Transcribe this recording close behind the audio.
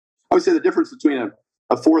always say the difference between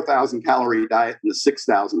a 4,000 calorie diet and a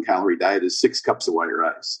 6,000 calorie diet is 6 cups of white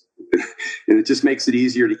rice. And it just makes it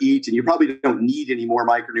easier to eat. And you probably don't need any more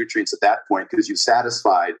micronutrients at that point because you've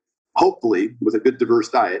satisfied, hopefully, with a good diverse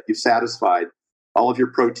diet, you've satisfied all of your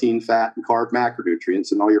protein, fat, and carb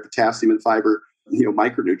macronutrients and all your potassium and fiber,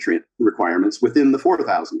 micronutrient requirements within the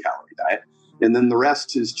 4,000 calorie diet. And then the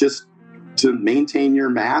rest is just to maintain your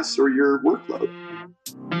mass or your workload.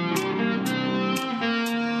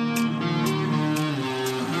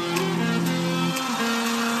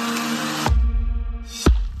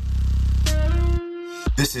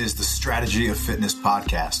 This is the Strategy of Fitness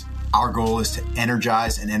podcast. Our goal is to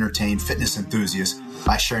energize and entertain fitness enthusiasts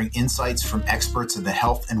by sharing insights from experts in the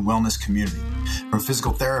health and wellness community, from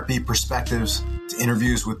physical therapy perspectives to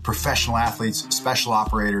interviews with professional athletes, special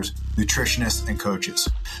operators, nutritionists, and coaches.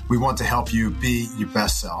 We want to help you be your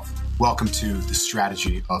best self. Welcome to the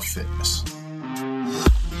Strategy of Fitness.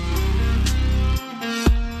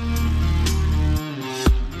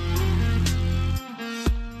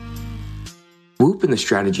 Whoop and the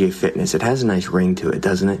Strategy of Fitness. It has a nice ring to it,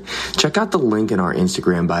 doesn't it? Check out the link in our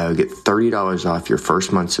Instagram bio. Get $30 off your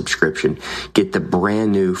first month subscription. Get the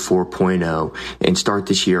brand new 4.0 and start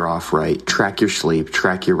this year off right. Track your sleep,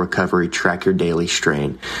 track your recovery, track your daily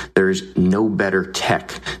strain. There's no better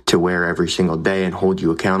tech to wear every single day and hold you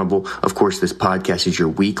accountable. Of course, this podcast is your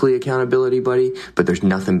weekly accountability buddy, but there's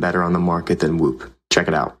nothing better on the market than Whoop. Check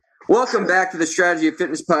it out. Welcome back to the Strategy of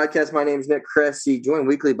Fitness podcast. My name is Nick Cressy, joined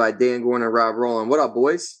weekly by Dan Gorn and Rob Rowland. What up,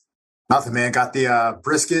 boys? Nothing, man. Got the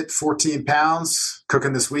brisket, 14 pounds,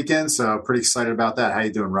 cooking this weekend, so pretty excited about that. How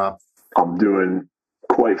you doing, Rob? I'm doing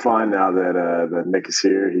quite fine now that Nick is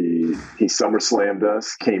here. He SummerSlammed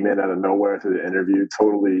us, came in out of nowhere to the interview,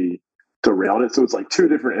 totally derailed it. So it's like 2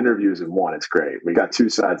 different interviews in one. It's great. We got 2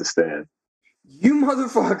 sides to stand. You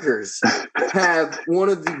motherfuckers have one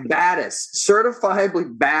of the baddest,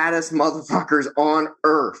 certifiably baddest motherfuckers on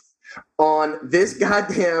earth on this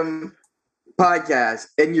goddamn podcast,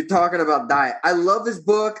 and you're talking about diet. I love his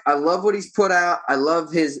book. I love what he's put out. I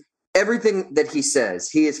love everything that he says.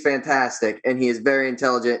 He is fantastic, and he is very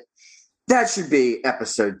intelligent. That should be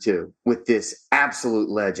episode 2 with this absolute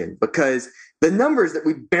legend, because the numbers that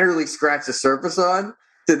we barely scratch the surface on,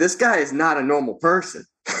 so this guy is not a normal person.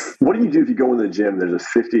 What do you do if you go in the gym? There's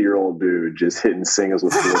a 50-year-old dude just hitting singles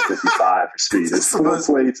with 455 for speed. There's 4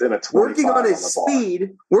 plates and a 25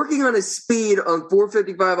 working on his speed on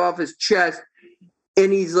 455 off his chest.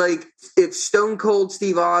 And he's like, if Stone Cold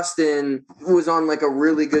Steve Austin was on like a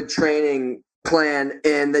really good training plan,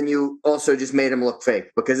 and then you also just made him look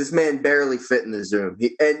fake because this man barely fit in the Zoom.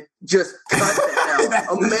 And just cut it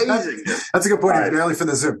out. Amazing. That's a good point. He barely fit in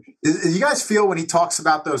the Zoom. You guys feel when he talks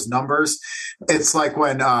about those numbers, it's like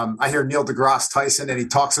when I hear Neil deGrasse Tyson and he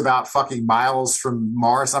talks about fucking miles from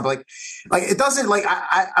Mars. I'm like it doesn't, like,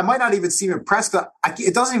 I might not even seem impressed, but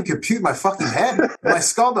it doesn't even compute in my fucking head. My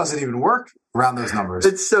skull doesn't even work around those numbers.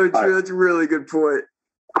 It's so true. That's a really good point.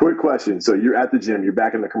 Quick question. So you're at the gym. You're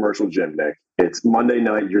back in the commercial gym, Nick. It's Monday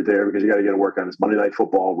night. You're there because you got to get to work on. It's Monday Night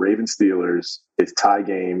Football, Ravens Steelers. It's tie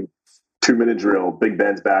game, 2-minute drill. Big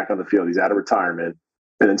Ben's back on the field. He's out of retirement.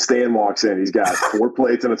 And then Stan walks in. He's got 4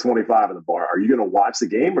 plates and a 25 in the bar. Are you going to watch the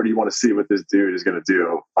game, or do you want to see what this dude is going to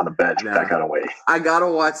do on the bench with that kind of weight? I got to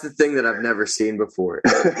watch the thing that I've never seen before.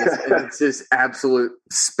 It's this absolute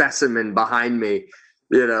specimen behind me,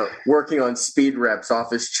 working on speed reps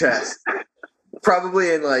off his chest.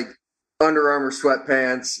 Probably in like Under Armour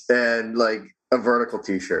sweatpants and like a vertical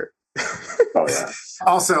t-shirt. Oh yeah.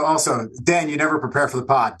 Also, Dan, you never prepare for the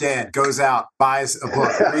pod. Dan goes out, buys a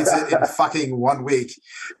book, reads it in fucking 1 week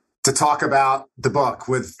to talk about the book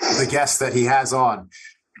with the guests that he has on.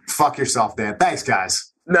 Fuck yourself, Dan. Thanks,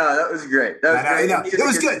 guys. No, that was great. It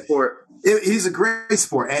was good. He's a great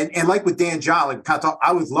sport. And like with Dan John,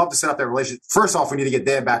 I would love to set up that relationship. First off, we need to get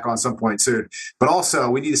Dan back on some point soon. But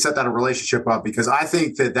also, we need to set that relationship up, because I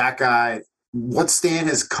think that guy, what Stan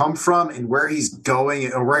has come from and where he's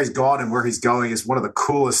going, or where he's gone and where he's going, is one of the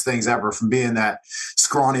coolest things ever, from being that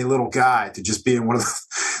scrawny little guy to just being one of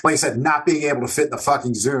the, like I said, not being able to fit in the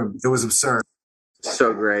fucking Zoom. It was absurd.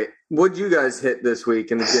 So great. What'd you guys hit this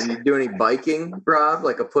week? And did you do any biking, Rob,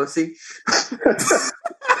 like a pussy?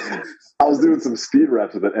 I was doing some speed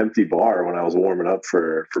reps with an empty bar when I was warming up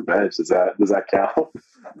for bench. Does that count?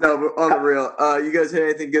 No, but on the real, you guys hit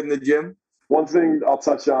anything good in the gym? One thing I'll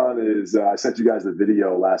touch on is I sent you guys the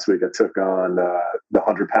video last week. I took on the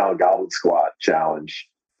 100-pound goblet squat challenge.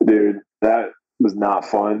 Dude, that was not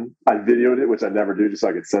fun. I videoed it, which I never do, just so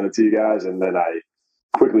I could send it to you guys. And then I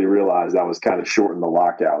quickly realized I was kind of short in the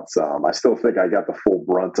lockouts. I still think I got the full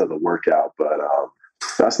brunt of the workout, but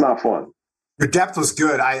that's not fun. Your depth was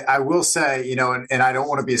good. I will say, and I don't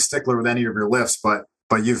want to be a stickler with any of your lifts, but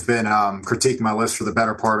you've been critiquing my lifts for the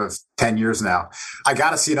better part of 10 years now. I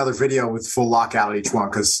got to see another video with full lockout at each one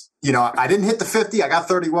because, I didn't hit the 50. I got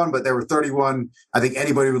 31, but there were 31. I think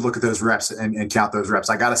anybody would look at those reps and count those reps.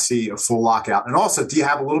 I got to see a full lockout. And also, do you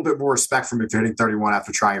have a little bit more respect for me for hitting 31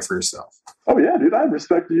 after trying it for yourself? Oh, yeah, dude. I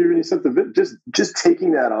respected you when you sent the video. Just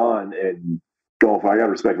taking that on and going for it. I got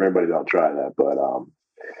to respect everybody that'll try that. But,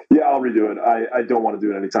 yeah, I'll redo it. I don't want to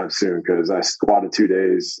do it anytime soon because I squatted 2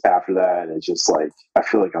 days after that. And it's just like, I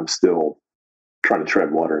feel like I'm still trying to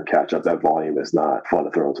tread water and catch up. That volume is not fun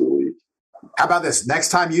to throw into the week. How about this? Next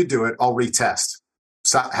time you do it, I'll retest.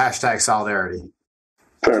 Hashtag solidarity.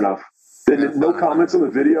 Fair enough. No comments on the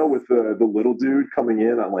video with the little dude coming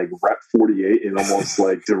in on like rep 48 and almost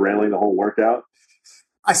like derailing the whole workout.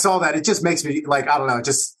 I saw that. It just makes me like, I don't know,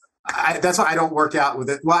 that's why I don't work out with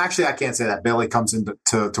it. Well, actually, I can't say that. Billy comes in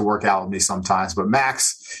to work out with me sometimes, but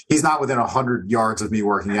Max, he's not within 100 yards of me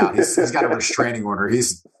working out. He's got a restraining order.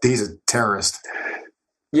 He's a terrorist.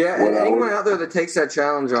 Yeah, and anyone out there that takes that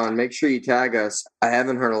challenge on, make sure you tag us. I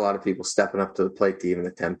haven't heard a lot of people stepping up to the plate to even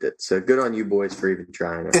attempt it. So good on you boys for even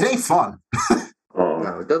trying it. It ain't fun.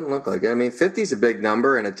 No, it doesn't look like it. I mean, 50 is a big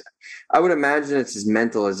number, and I would imagine it's as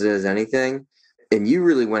mental as it is anything. And you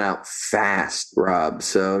really went out fast, Rob.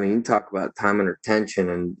 So, I mean, you talk about time under tension,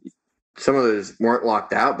 and some of those weren't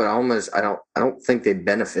locked out, but I don't think they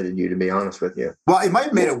benefited you, to be honest with you. Well, it might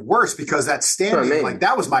have made it worse because that standing, like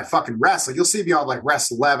that was my fucking rest. Like you'll see me on like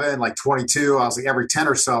rest 11, like 22. I was like every 10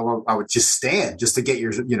 or so, I would just stand just to get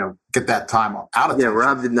get that time out of Yeah,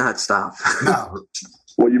 Rob did not stop. No.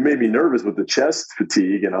 Well, you made me nervous with the chest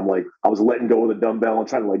fatigue, and I'm like, I was letting go of the dumbbell and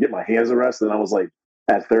trying to like get my hands at rest, and I was like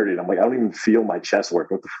at 30, and I'm like, I don't even feel my chest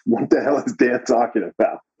work. What the hell is Dan talking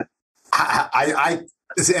about?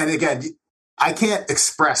 And again, I can't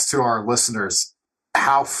express to our listeners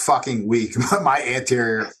how fucking weak my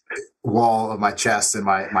anterior wall of my chest and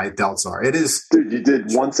my delts are. It is, dude. You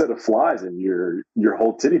did one set of flies, and your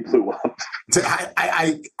whole titty blew up.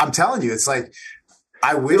 I'm telling you, it's like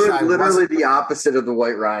I wish You're I literally the opposite of the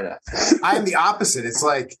White Rhino. I am the opposite. It's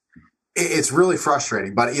like it's really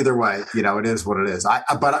frustrating, but either way, it is what it is. I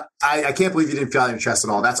can't believe you didn't feel it in your chest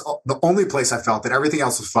at all. That's the only place I felt it. Everything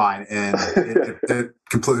else was fine, and it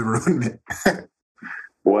completely ruined me.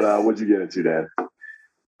 What'd you get into, Dan?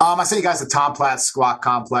 I sent you guys the Tom Platz squat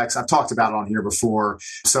complex. I've talked about it on here before.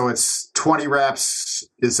 So it's 20 reps.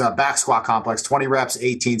 It's a back squat complex, 20 reps,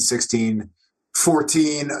 18, 16,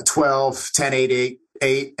 14, 12, 10, 8,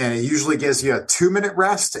 8. And it usually gives you a 2-minute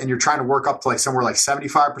rest, and you're trying to work up to like somewhere like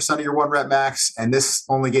 75% of your 1 rep max. And this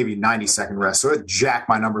only gave you 90-second rest. So it jacked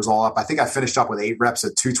my numbers all up. I think I finished up with 8 reps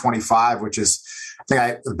at 225, which is,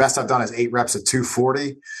 the best I've done is 8 reps at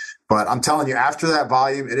 240. But I'm telling you, after that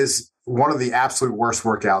volume, it is one of the absolute worst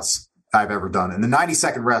workouts I've ever done. And the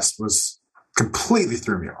 90-second rest was completely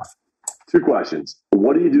threw me off. 2 questions.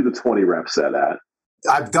 What do you do the 20 reps set at?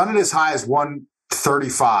 I've done it as high as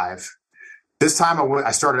 135. This time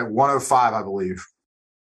I started at 105, I believe.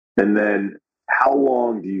 And then how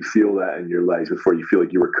long do you feel that in your legs before you feel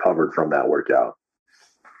like you recovered from that workout?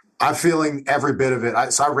 I'm feeling every bit of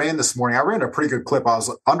it. So I ran this morning. I ran a pretty good clip. I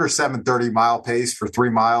was under 730 mile pace for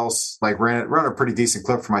 3 miles, like ran a pretty decent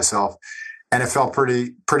clip for myself. And it felt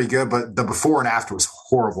pretty good. But the before and after was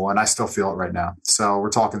horrible. And I still feel it right now. So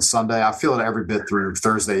we're talking Sunday. I feel it every bit through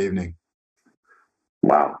Thursday evening.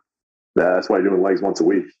 Wow. That's why you're doing legs once a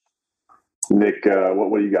week. Nick,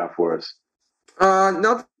 what do you got for us?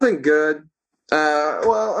 Nothing good.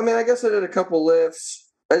 Well, I mean, I guess I did a couple lifts.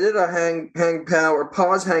 I did a hang power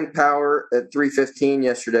at 315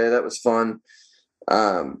 yesterday. That was fun.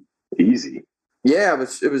 Easy. Yeah,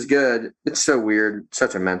 it was good. It's so weird.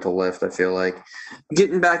 Such a mental lift, I feel like.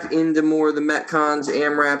 Getting back into more of the Metcons,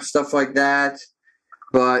 AMRAP, stuff like that.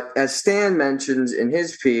 But as Stan mentions in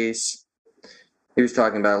his piece, he was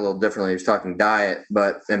talking about it a little differently. He was talking diet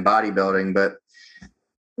and bodybuilding, but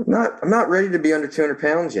I'm not ready to be under 200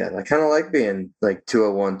 pounds yet. I kind of like being like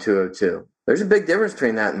 201, 202. There's a big difference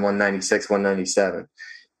between that and 196, 197.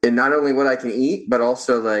 And not only what I can eat, but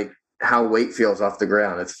also like how weight feels off the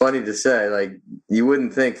ground. It's funny to say, like you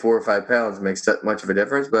wouldn't think 4 or 5 pounds makes that much of a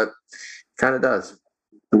difference, but it kind of does.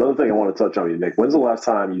 Another thing I want to touch on with you, Nick, when's the last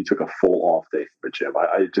time you took a full off day from the gym?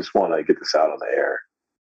 I just want to get this out on the air.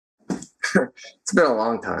 It's been a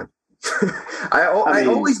long time. I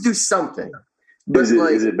always do something. But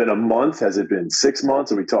has it been a month? Has it been 6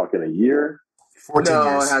 months? Are we talking a year? 14 no,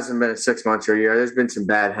 years. It hasn't been 6 months or a year. There's been some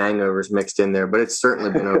bad hangovers mixed in there, but it's certainly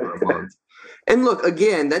been over a month. And look,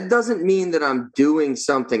 again, that doesn't mean that I'm doing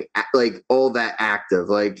something like all that active.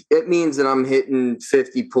 Like, it means that I'm hitting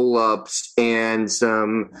 50 pull-ups and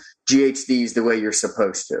some GHDs the way you're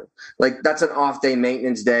supposed to. Like, that's an off day,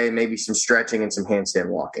 maintenance day, maybe some stretching and some handstand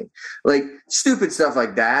walking. Like, stupid stuff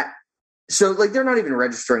like that. So, like, they're not even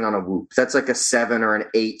registering on a Whoop. That's like a 7 or an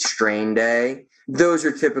 8 strain day. Those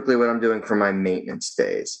are typically what I'm doing for my maintenance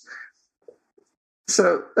days.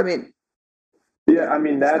 So, I mean... Yeah, I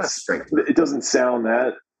mean, it doesn't sound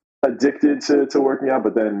that addicted to working out,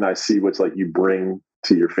 but then I see what's like you bring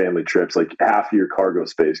to your family trips. Like half your cargo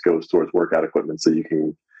space goes towards workout equipment so you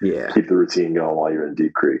can keep the routine going while you're in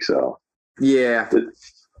Deep Creek. So, yeah.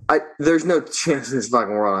 There's no chance in this fucking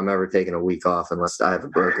world I'm ever taking a week off unless I have a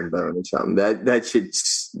broken bone or something. That shit,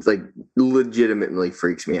 like, legitimately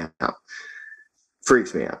freaks me out.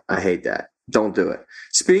 Freaks me out. I hate that. Don't do it.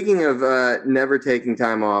 Speaking of never taking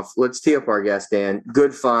time off, let's tee up our guest, Dan.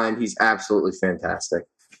 Good find. He's absolutely fantastic.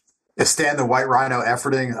 Stan, the White Rhino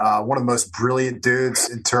Efferding, one of the most brilliant dudes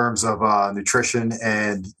in terms of nutrition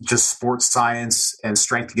and just sports science and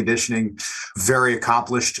strength and conditioning. Very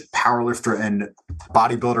accomplished powerlifter and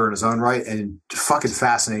bodybuilder in his own right, and fucking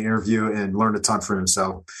fascinating interview, and learned a ton from him.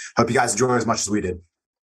 So hope you guys enjoy as much as we did.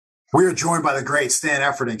 We are joined by the great Stan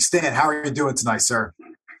Efferding. Stan, how are you doing tonight, sir?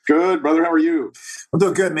 Good, brother. How are you? I'm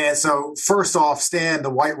doing good, man. So first off, Stan, the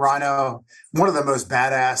White Rhino, one of the most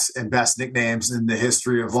badass and best nicknames in the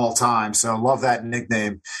history of all time. So love that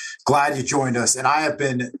nickname. Glad you joined us. And I have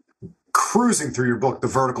been cruising through your book, The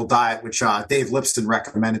Vertical Diet, which Dave Lipston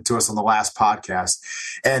recommended to us on the last podcast.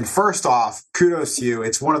 And first off, kudos to you.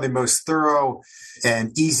 It's one of the most thorough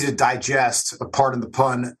and easy to digest, pardon the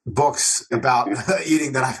pun, books about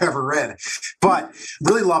eating that I've ever read. But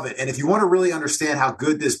really love it. And if you want to really understand how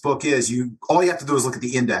good this book is, all you have to do is look at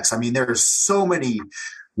the index. I mean, there's so many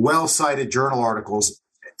well-cited journal articles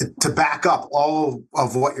to back up all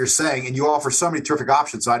of what you're saying. And you offer so many terrific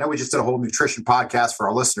options. So I know we just did a whole nutrition podcast for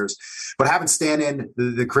our listeners, but having Stan in,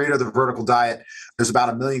 the creator of The Vertical Diet, there's about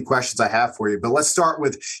 1 million questions I have for you. But let's start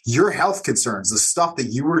with your health concerns, the stuff that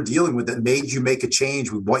you were dealing with that made you make a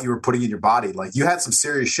change with what you were putting in your body. Like, you had some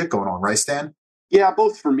serious shit going on, right, Stan? Yeah,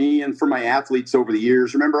 both for me and for my athletes over the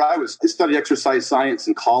years. Remember, I studied exercise science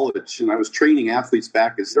in college, and I was training athletes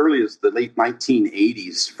back as early as the late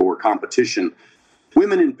 1980s for competition.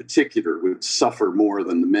 Women in particular would suffer more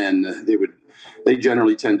than the men. They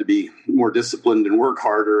generally tend to be more disciplined and work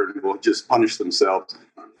harder and will just punish themselves.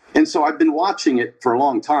 And so I've been watching it for a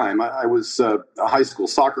long time. I was a high school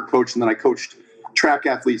soccer coach, and then I coached track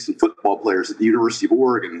athletes and football players at the University of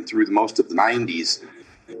Oregon through most of the 90s.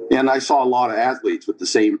 And I saw a lot of athletes with the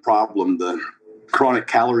same problem, the chronic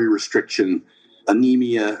calorie restriction,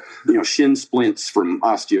 anemia, shin splints from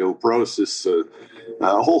osteoporosis,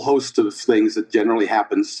 a whole host of things that generally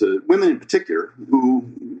happens to women in particular who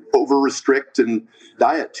over-restrict and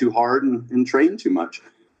diet too hard and train too much.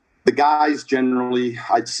 The guys generally,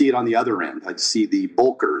 I'd see it on the other end. I'd see the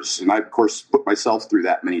bulkers, and I, of course, put myself through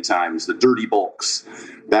that many times, the dirty bulks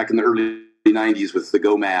back in the early 90s with the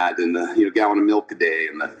GoMad and the gallon of milk a day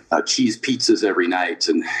and the cheese pizzas every night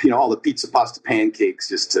and all the pizza pasta pancakes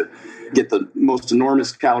just to get the most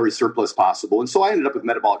enormous calorie surplus possible. And so I ended up with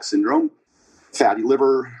metabolic syndrome, fatty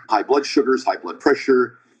liver, high blood sugars, high blood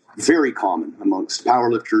pressure, very common amongst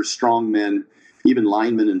powerlifters, strong men, even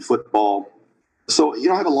linemen in football. So,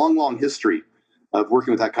 I have a long history of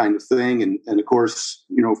working with that kind of thing. And of course,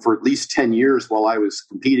 for at least 10 years while I was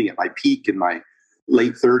competing at my peak in my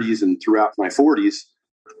late 30s and throughout my 40s,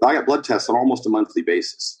 I got blood tests on almost a monthly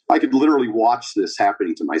basis. I could literally watch this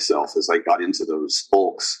happening to myself as I got into those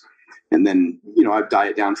bulks. And then, I've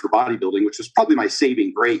diet down for bodybuilding, which was probably my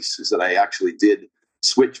saving grace, is that I actually did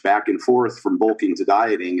switch back and forth from bulking to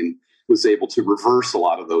dieting and was able to reverse a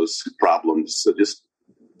lot of those problems. So just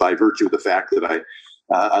by virtue of the fact that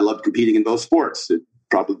I loved competing in both sports. It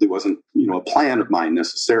probably wasn't, a plan of mine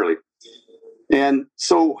necessarily. And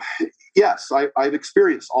so, yes, I've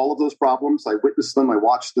experienced all of those problems. I witnessed them. I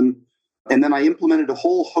watched them. And then I implemented a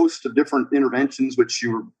whole host of different interventions, which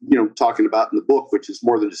you were, talking about in the book, which is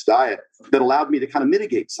more than just diet, that allowed me to kind of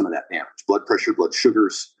mitigate some of that damage. Blood pressure, blood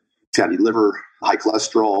sugars, fatty liver, high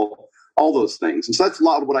cholesterol, all those things. And so that's a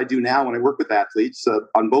lot of what I do now when I work with athletes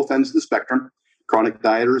on both ends of the spectrum, chronic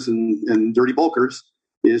dieters and dirty bulkers,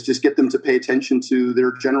 is just get them to pay attention to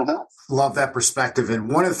their general health. Love that perspective. And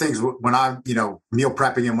one of the things when I'm, meal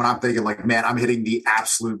prepping and when I'm thinking like, man, I'm hitting the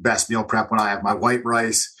absolute best meal prep when I have my white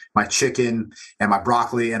rice, my chicken and my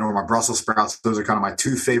broccoli and or my Brussels sprouts. Those are kind of my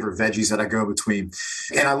two favorite veggies that I go between.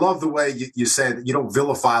 And I love the way you said you don't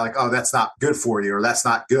vilify like, oh, that's not good for you or that's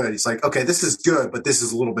not good. It's like, okay, this is good, but this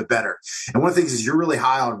is a little bit better. And one of the things is you're really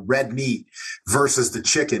high on red meat versus the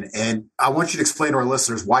chicken. And I want you to explain to our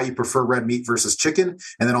listeners why you prefer red meat versus chicken,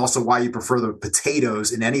 and then also why you prefer the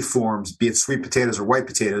potatoes in any forms, be it sweet potatoes or white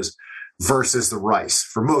potatoes, versus the rice.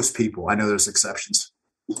 For most people, I know there's exceptions.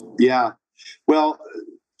 Yeah. Well,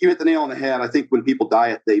 you hit the nail on the head. I think when people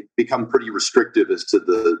diet, they become pretty restrictive as to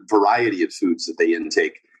the variety of foods that they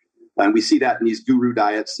intake. And we see that in these guru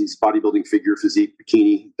diets, these bodybuilding figure physique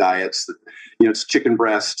bikini diets that, it's chicken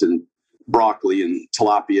breast and broccoli and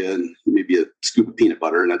tilapia and maybe a scoop of peanut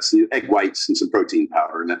butter. And that's egg whites and some protein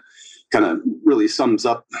powder. And that kind of really sums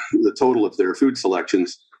up the total of their food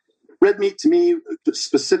selections. Red meat to me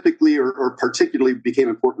specifically or particularly became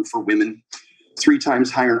important for women. 3 times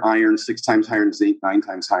higher in iron, 6 times higher in zinc, 9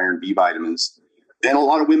 times higher in B vitamins. And a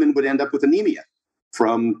lot of women would end up with anemia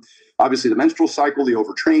from obviously the menstrual cycle, the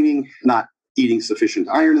overtraining, not eating sufficient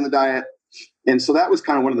iron in the diet. And so that was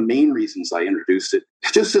kind of one of the main reasons I introduced it.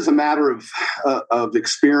 Just as a matter of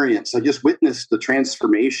experience, I just witnessed the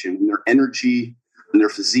transformation in their energy and their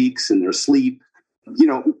physiques and their sleep.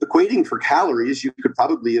 Equating for calories, you could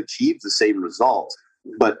probably achieve the same result.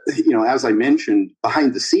 But, as I mentioned,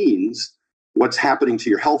 behind the scenes, what's happening to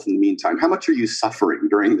your health in the meantime? How much are you suffering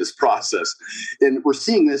during this process? And we're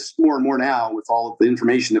seeing this more and more now with all of the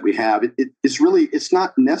information that we have. It's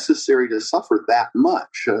not necessary to suffer that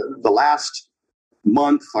much. The last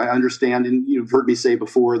month, I understand, and you've heard me say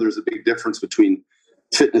before, there's a big difference between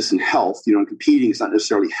fitness and health. Competing is not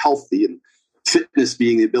necessarily healthy, and fitness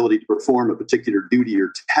being the ability to perform a particular duty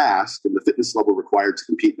or task, and the fitness level required to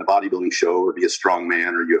compete in a bodybuilding show or be a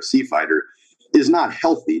strongman or UFC fighter is not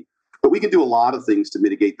healthy. But we can do a lot of things to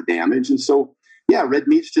mitigate the damage. And so, red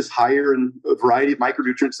meat's just higher in a variety of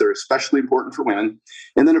micronutrients that are especially important for women.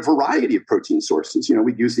 And then a variety of protein sources.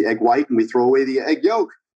 We use the egg white and we throw away the egg yolk.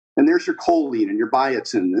 And there's your choline and your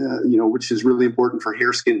biotin, which is really important for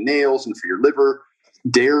hair, skin, nails, and for your liver.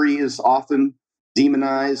 Dairy is often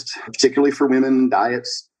demonized, particularly for women in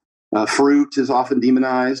diets. Fruit is often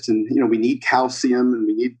demonized. And, we need calcium and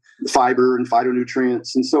we need fiber and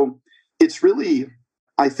phytonutrients. And so it's really,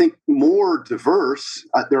 I think, more diverse.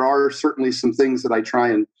 There are certainly some things that I try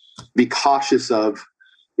and be cautious of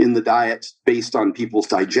in the diet based on people's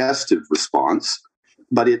digestive response,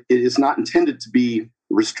 but it is not intended to be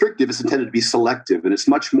restrictive. It's intended to be selective, and it's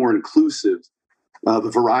much more inclusive of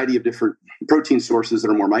a variety of different protein sources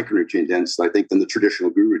that are more micronutrient dense, I think, than the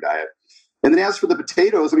traditional guru diet. And then as for the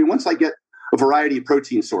potatoes, once I get a variety of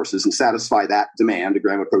protein sources and satisfy that demand, a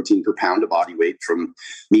gram of protein per pound of body weight from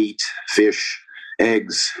meat, fish,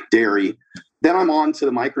 eggs, dairy, then I'm on to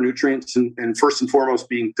the micronutrients and first and foremost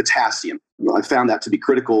being potassium. I found that to be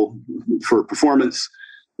critical for performance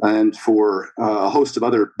and for a host of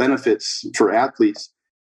other benefits for athletes.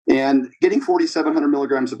 And getting 4,700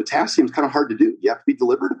 milligrams of potassium is kind of hard to do. You have to be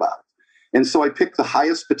deliberate about it. And so I picked the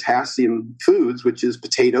highest potassium foods, which is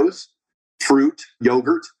potatoes, fruit,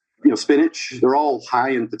 yogurt, spinach. They're all high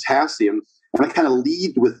in potassium. And I kind of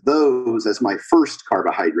lead with those as my first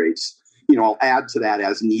carbohydrates. I'll add to that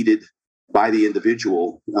as needed by the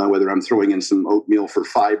individual, whether I'm throwing in some oatmeal for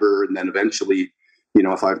fiber, and then eventually,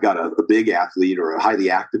 if I've got a big athlete or a highly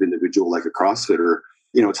active individual like a CrossFitter,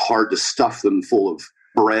 it's hard to stuff them full of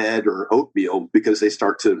bread or oatmeal because they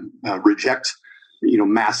start to reject,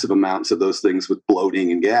 massive amounts of those things with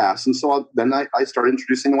bloating and gas. And so then I started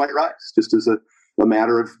introducing the white rice just as a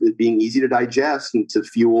matter of it being easy to digest and to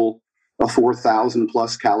fuel a 4,000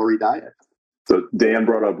 plus calorie diet. So Dan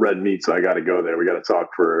brought up red meat, so I got to go there. We got to talk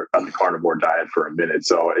about the carnivore diet for a minute.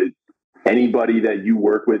 So anybody that you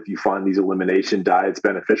work with, you find these elimination diets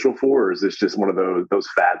beneficial for, or is this just one of those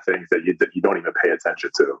fad things that you don't even pay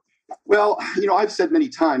attention to? Well, I've said many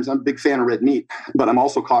times, I'm a big fan of red meat, but I'm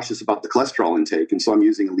also cautious about the cholesterol intake. And so I'm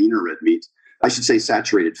using a leaner red meat. I should say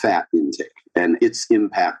saturated fat intake and its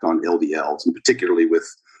impact on LDLs, and particularly with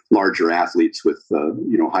larger athletes with,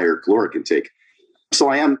 higher caloric intake. So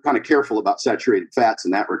I am kind of careful about saturated fats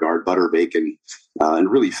in that regard, butter, bacon, and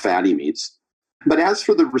really fatty meats. But as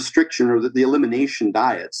for the restriction or the elimination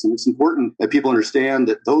diets, and it's important that people understand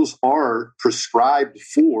that those are prescribed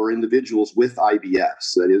for individuals with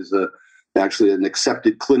IBS. That is actually an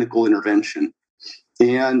accepted clinical intervention.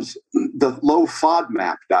 And the low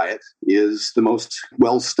FODMAP diet is the most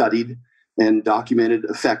well-studied and documented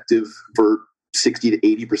effective for 60 to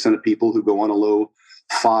 80% of people who go on a low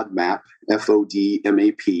FODMAP,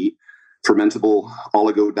 FODMAP, fermentable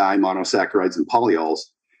oligodimonosaccharides and polyols.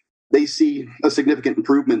 They see a significant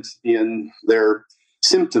improvement in their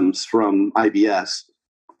symptoms from IBS.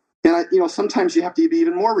 And sometimes you have to be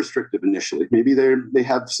even more restrictive initially. Maybe they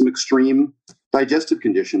have some extreme digestive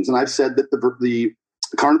conditions. And I've said that the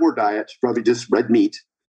carnivore diet, probably just red meat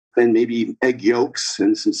and maybe egg yolks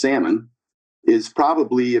and some salmon, is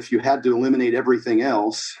probably, if you had to eliminate everything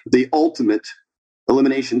else, the ultimate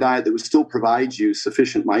elimination diet that would still provide you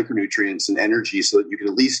sufficient micronutrients and energy so that you can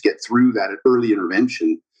at least get through that early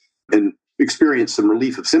intervention and experience some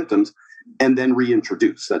relief of symptoms and then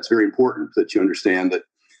reintroduce. That's very important that you understand that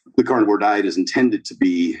the carnivore diet is intended to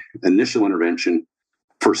be initial intervention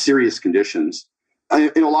for serious conditions. A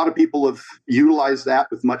lot of people have utilized that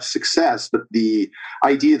with much success, but the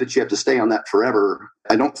idea that you have to stay on that forever,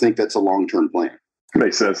 I don't think that's a long-term plan.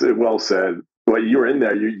 Makes sense. Well said. Well, you were in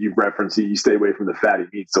there. You referenced you stay away from the fatty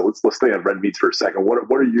meats. So let's stay on red meats for a second. What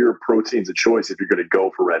are your proteins of choice if you're going to go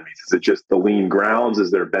for red meats? Is it just the lean grounds?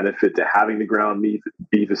 Is there a benefit to having the ground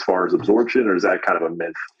beef as far as absorption, or is that kind of a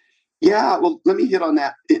myth? Yeah, well, let me hit on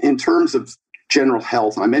that in terms of general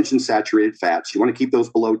health. I mentioned saturated fats. You want to keep those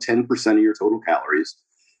below 10% of your total calories.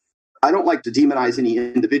 I don't like to demonize any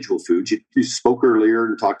individual foods. You spoke earlier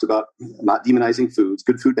and talked about not demonizing foods,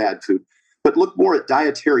 good food, bad food, but look more at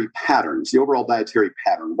dietary patterns, the overall dietary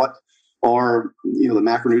pattern. What are the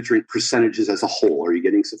macronutrient percentages as a whole? Are you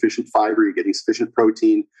getting sufficient fiber? Are you getting sufficient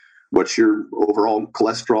protein? What's your overall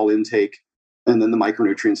cholesterol intake? And then the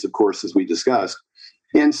micronutrients, of course, as we discussed.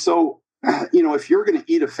 And so, if you're going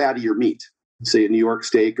to eat a fattier meat, say a New York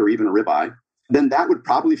steak or even a ribeye, then that would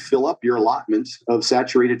probably fill up your allotment of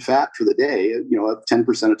saturated fat for the day,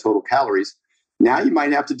 10% of total calories. Now you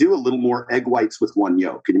might have to do a little more egg whites with one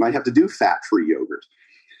yolk, and you might have to do fat-free yogurt.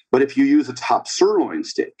 But if you use a top sirloin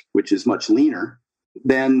steak, which is much leaner,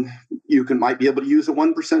 then you might be able to use a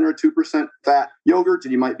 1% or a 2% fat yogurt,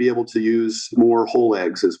 and you might be able to use more whole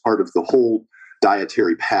eggs as part of the whole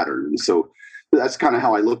dietary pattern. And so that's kind of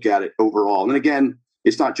how I look at it overall. And again,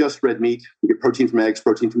 it's not just red meat. You get protein from eggs,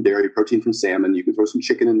 protein from dairy, protein from salmon. You can throw some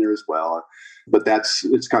chicken in there as well. But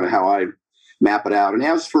it's kind of how I map it out. And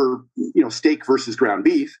as for steak versus ground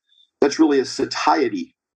beef, that's really a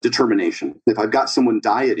satiety determination. If I've got someone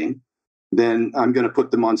dieting, then I'm going to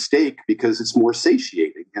put them on steak because it's more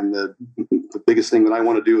satiating. And the biggest thing that I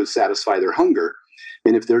want to do is satisfy their hunger.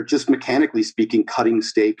 And if they're just mechanically speaking, cutting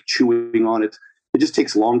steak, chewing on it, it just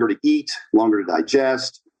takes longer to eat, longer to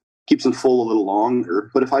digest, keeps them full a little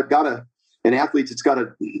longer. But if I've got an athlete that's got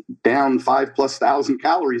a down 5,000+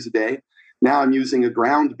 calories a day, now I'm using a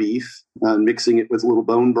ground beef, mixing it with a little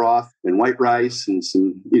bone broth and white rice and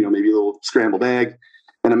some, maybe a little scrambled egg.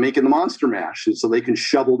 And I'm making the monster mash. And so they can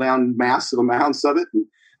shovel down massive amounts of it and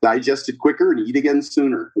digest it quicker and eat again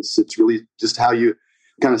sooner. It's really just how you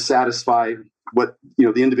kind of satisfy what,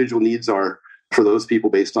 the individual needs are for those people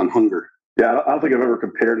based on hunger. Yeah, I don't think I've ever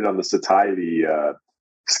compared it on the satiety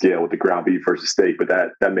scale with the ground beef versus steak, but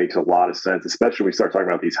that makes a lot of sense, especially when we start talking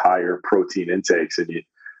about these higher protein intakes. And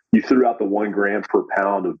you threw out the 1 gram per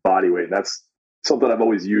pound of body weight. And that's something I've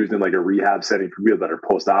always used in like a rehab setting for people that are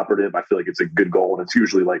post-operative. I feel like it's a good goal, and it's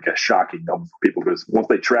usually like a shocking number for people because once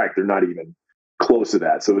they track, they're not even close to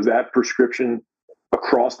that. So is that prescription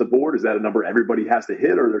across the board? Is that a number everybody has to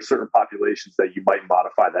hit, or are there certain populations that you might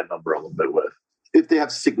modify that number a little bit with? If they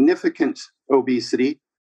have significant obesity,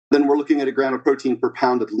 then we're looking at a gram of protein per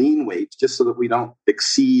pound of lean weight, just so that we don't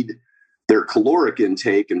exceed their caloric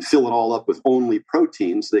intake and fill it all up with only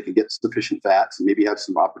protein so they can get sufficient fats and maybe have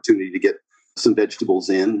some opportunity to get some vegetables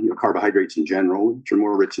in, carbohydrates in general, which are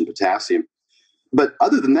more rich in potassium. But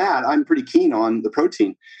other than that, I'm pretty keen on the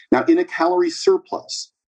protein. Now, in a calorie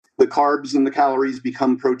surplus, the carbs and the calories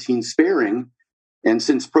become protein sparing. And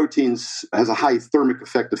since proteins has a high thermic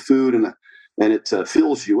effect of food and it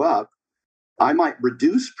fills you up, I might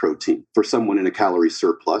reduce protein for someone in a calorie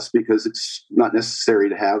surplus because it's not necessary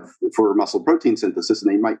to have for muscle protein synthesis,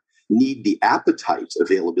 and they might need the appetite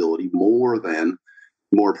availability more than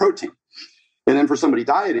more protein. And then for somebody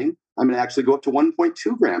dieting, I'm going to actually go up to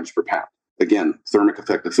 1.2 grams per pound. Again, thermic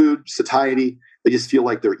effect of food, satiety. They just feel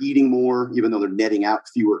like they're eating more, even though they're netting out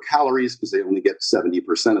fewer calories because they only get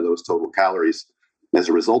 70% of those total calories as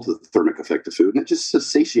a result of the thermic effect of food. And it just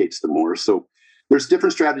satiates them more. So there's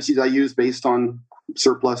different strategies I use based on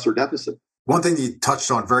surplus or deficit. One thing you touched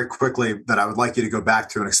on very quickly that I would like you to go back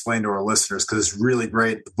to and explain to our listeners, because it's really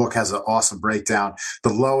great. The book has an awesome breakdown,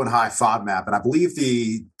 the low and high FODMAP. And I believe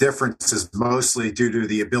the difference is mostly due to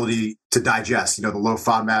the ability to digest, the low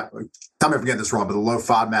FODMAP. Tell me if I'm getting this wrong, but the low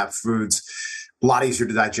FODMAP foods, a lot easier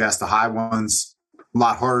to digest. The high ones, a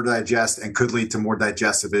lot harder to digest and could lead to more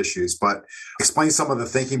digestive issues. But explain some of the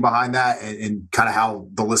thinking behind that and kind of how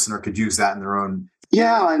the listener could use that in their own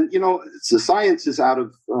Yeah, and the science is out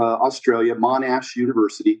of Australia, Monash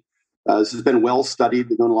University. This has been well studied.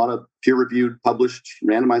 They've done a lot of peer-reviewed, published,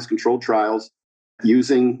 randomized controlled trials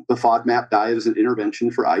using the FODMAP diet as an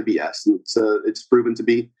intervention for IBS, and it's proven to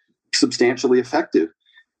be substantially effective.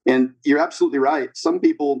 And you're absolutely right. Some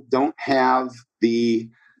people don't have the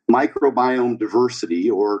microbiome diversity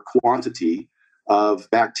or quantity of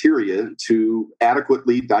bacteria to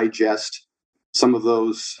adequately digest some of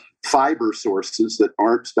those fiber sources that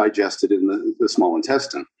aren't digested in the small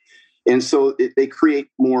intestine. And so they create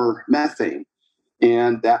more methane,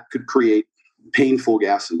 and that could create painful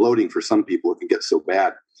gas and bloating for some people. It can get so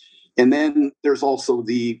bad. And then there's also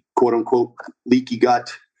the quote unquote leaky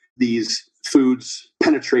gut, these foods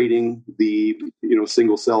penetrating the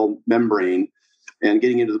single cell membrane and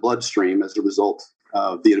getting into the bloodstream as a result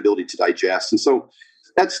of the inability to digest. And so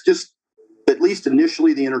that's just at least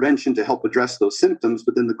initially the intervention to help address those symptoms.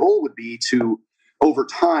 But then the goal would be to, over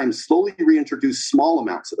time, slowly reintroduce small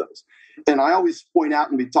amounts of those. And I always point out,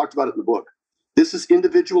 and we talked about it in the book, this is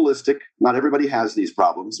individualistic. Not everybody has these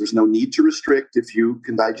problems. There's no need to restrict. If you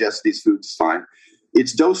can digest these foods, it's fine.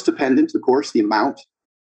 It's dose dependent, of course, the amount.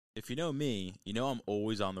 If you know me, you know I'm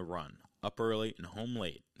always on the run, up early and home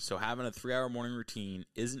late. So having a 3-hour morning routine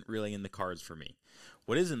isn't really in the cards for me.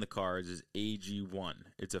 What is in the cards is AG1.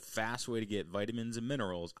 It's a fast way to get vitamins and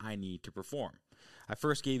minerals I need to perform. I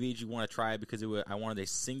first gave AG1 a try because I wanted a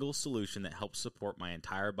single solution that helps support my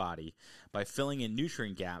entire body by filling in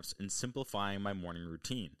nutrient gaps and simplifying my morning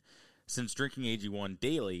routine. Since drinking AG1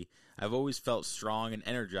 daily, I've always felt strong and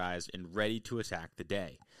energized and ready to attack the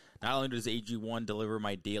day. Not only does AG1 deliver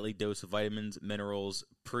my daily dose of vitamins, minerals,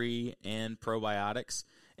 pre- and probiotics,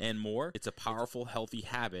 and more, it's a powerful, healthy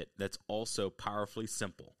habit that's also powerfully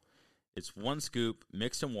simple. It's one scoop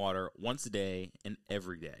mixed in water once a day and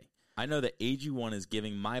every day. I know that AG1 is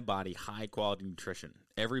giving my body high-quality nutrition.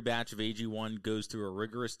 Every batch of AG1 goes through a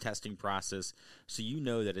rigorous testing process, so you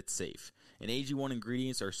know that it's safe. And AG1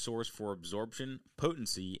 ingredients are sourced for absorption,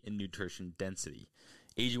 potency, and nutrition density.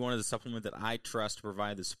 AG1 is a supplement that I trust to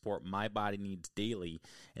provide the support my body needs daily,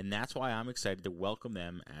 and that's why I'm excited to welcome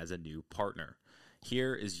them as a new partner.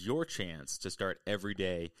 Here is your chance to start every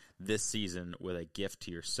day this season with a gift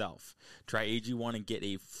to yourself. Try AG1 and get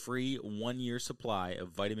a free 1-year supply of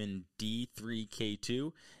vitamin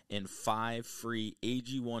D3K2 and 5 free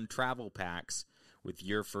AG1 travel packs with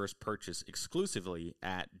your first purchase exclusively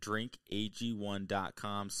at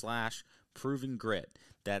drinkag1.com/provengrit.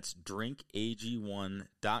 That's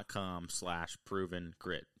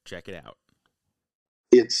drinkag1.com/provengrit. Check it out.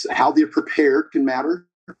 It's how they're prepared can matter.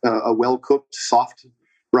 A well-cooked, soft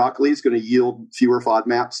broccoli is going to yield fewer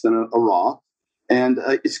FODMAPs than a raw. And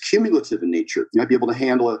it's cumulative in nature. You might be able to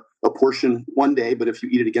handle a portion one day, but if you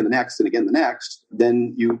eat it again the next and again the next,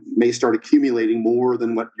 then you may start accumulating more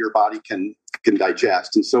than what your body can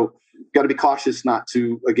digest. And so you've got to be cautious not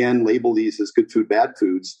to, again, label these as good food, bad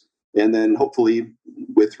foods. And then hopefully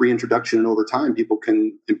with reintroduction and over time, people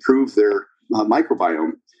can improve their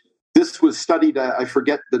microbiome. This was studied, I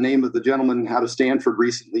forget the name of the gentleman out of Stanford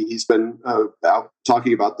recently. He's been out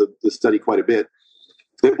talking about the study quite a bit,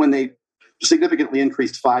 that when they significantly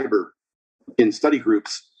increased fiber in study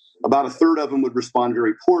groups, about a third of them would respond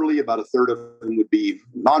very poorly, about a third of them would be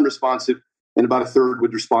non-responsive, and about a third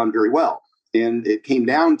would respond very well. And it came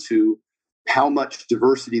down to how much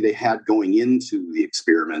diversity they had going into the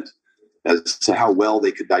experiment as to how well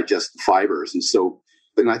they could digest the fibers. And so,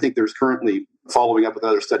 and I think there's currently following up with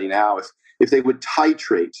another study now, if they would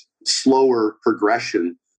titrate slower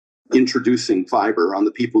progression, introducing fiber on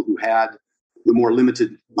the people who had the more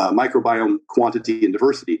limited microbiome quantity and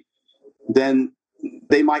diversity, then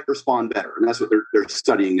they might respond better. And that's what they're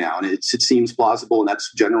studying now. And it seems plausible. And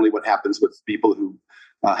that's generally what happens with people who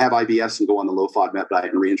have IBS and go on the low FODMAP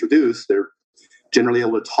diet and reintroduce. They're generally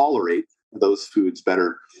able to tolerate those foods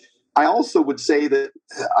better. I also would say that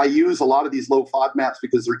I use a lot of these low FODMAPs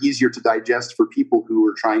because they're easier to digest for people who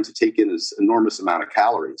are trying to take in an enormous amount of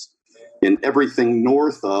calories. And everything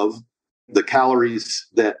north of the calories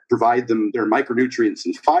that provide them their micronutrients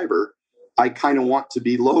and fiber, I kind of want to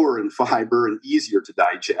be lower in fiber and easier to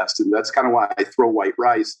digest. And that's kind of why I throw white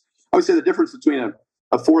rice. I would say the difference between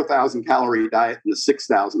a 4,000 calorie diet and a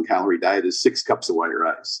 6,000 calorie diet is 6 cups of white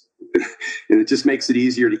rice. And it just makes it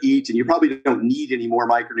easier to eat. And you probably don't need any more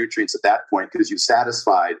micronutrients at that point because you've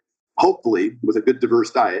satisfied, hopefully, with a good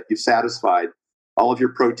diverse diet, you've satisfied all of your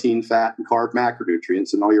protein, fat, and carb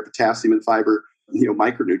macronutrients and all your potassium and fiber,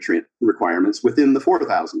 micronutrient requirements within the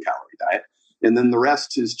 4,000 calorie diet. And then the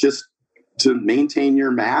rest is just to maintain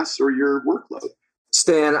your mass or your workload.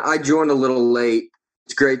 Stan, I joined a little late.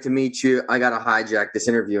 It's great to meet you. I got to hijack this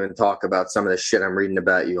interview and talk about some of the shit I'm reading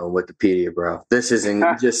about you on Wikipedia, bro. This is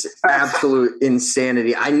just absolute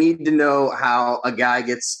insanity. I need to know how a guy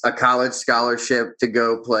gets a college scholarship to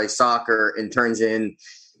go play soccer and turns into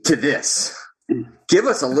this. Give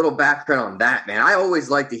us a little background on that, man. I always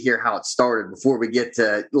like to hear how it started before we get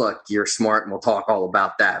to, look, you're smart and we'll talk all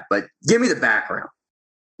about that. But give me the background.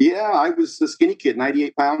 Yeah, I was a skinny kid,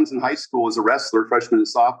 98 pounds in high school as a wrestler, freshman and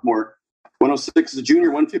sophomore. 106 as a junior,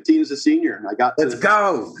 115 as a senior. And Let's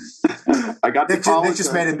go. I got to college. Nick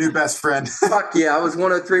just made a new best friend. Fuck yeah. I was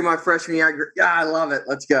 103 my freshman year. Yeah, I love it.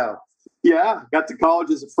 Let's go. Yeah, got to college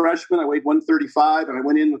as a freshman. I weighed 135, and I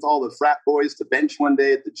went in with all the frat boys to bench one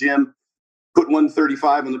day at the gym, put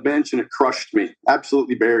 135 on the bench, and it crushed me,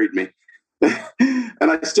 absolutely buried me.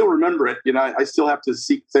 And I still remember it. I still have to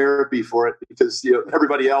seek therapy for it because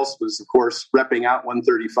everybody else was, of course, repping out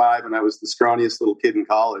 135, and I was the scrawniest little kid in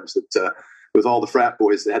college that with all the frat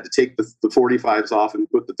boys that had to take the 45s off and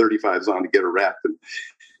put the 35s on to get a rep.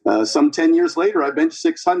 And some 10 years later, I benched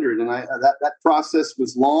 600, and that process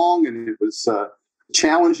was long, and it was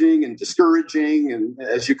challenging and discouraging. And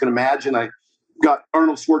as you can imagine, I got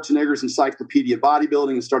Arnold Schwarzenegger's Encyclopedia of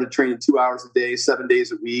Bodybuilding and started training 2 hours a day, 7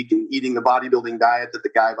 days a week, and eating the bodybuilding diet that the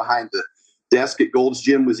guy behind the desk at Gold's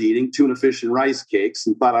Gym was eating, tuna fish and rice cakes,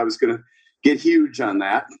 and thought I was going to get huge on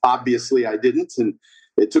that. Obviously, I didn't. And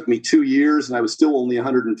it took me 2 years, and I was still only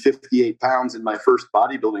 158 pounds in my first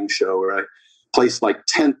bodybuilding show, where I placed like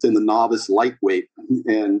 10th in the novice lightweight,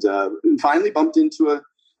 and finally bumped into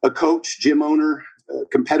a coach, gym owner,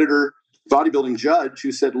 competitor, bodybuilding judge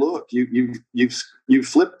who said, look, you've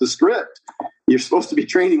flipped the script. You're supposed to be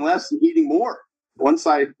training less and eating more. Once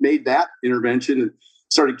I made that intervention and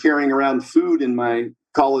started carrying around food in my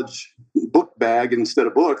college book bag instead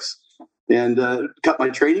of books, and cut my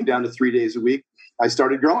training down to 3 days a week, I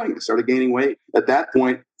started growing. I started gaining weight. At that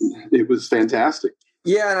point, it was fantastic.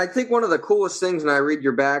 Yeah, and I think one of the coolest things when I read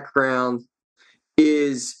your background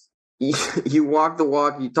is you walk the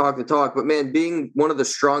walk, you talk the talk, but man, being one of the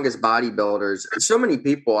strongest bodybuilders, so many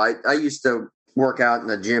people, I used to work out in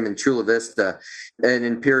the gym in Chula Vista and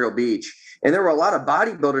Imperial Beach, and there were a lot of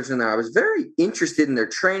bodybuilders in there. I was very interested in their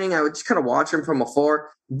training. I would just kind of watch them from afar.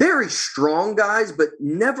 Very strong guys, but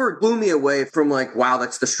never blew me away from like, wow,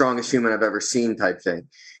 that's the strongest human I've ever seen type thing.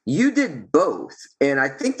 You did both. And I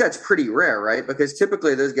think that's pretty rare, right? Because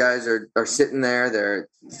typically those guys are sitting there, they're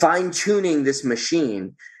fine tuning this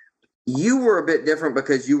machine. You were a bit different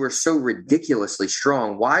because you were so ridiculously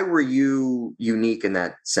strong. Why were you unique in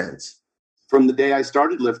that sense? From the day I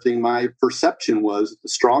started lifting, my perception was the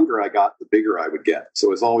stronger I got, the bigger I would get. So I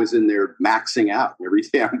was always in there maxing out every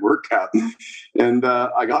day I would work out. And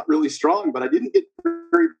I got really strong, but I didn't get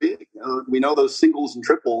very big. We know those singles and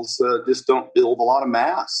triples just don't build a lot of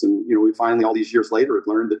mass. And, we finally, all these years later, have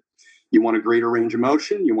learned that you want a greater range of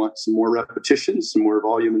motion. You want some more repetitions, some more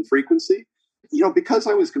volume and frequency. Because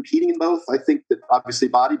I was competing in both, I think that obviously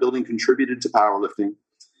bodybuilding contributed to powerlifting.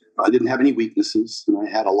 I didn't have any weaknesses, and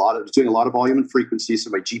I was doing a lot of volume and frequency,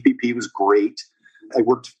 so my GPP was great. I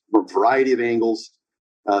worked from a variety of angles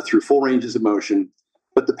through full ranges of motion.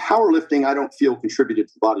 But the powerlifting, I don't feel contributed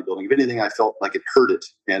to the bodybuilding. If anything, I felt like it hurt it.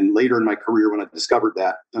 And later in my career, when I discovered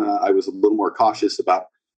that, I was a little more cautious about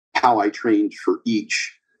how I trained for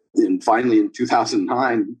each. And finally, in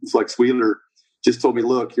 2009, Flex Wheeler just told me,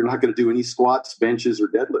 look, you're not going to do any squats, benches, or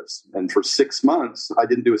deadlifts. And for 6 months, I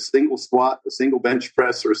didn't do a single squat, a single bench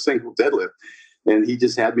press, or a single deadlift. And he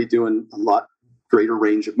just had me doing a lot greater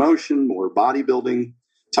range of motion, more bodybuilding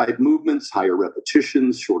type movements, higher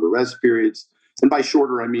repetitions, shorter rest periods. And by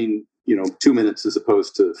shorter, I mean, 2 minutes as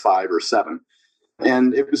opposed to 5 or 7.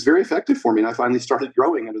 And it was very effective for me. And I finally started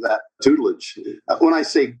growing under that tutelage. When I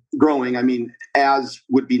say growing, I mean as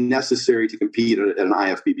would be necessary to compete at an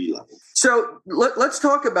IFBB level. So let's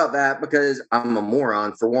talk about that, because I'm a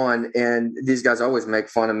moron for one, and these guys always make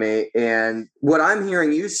fun of me. And what I'm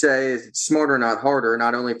hearing you say is it's smarter, not harder,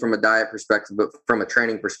 not only from a diet perspective, but from a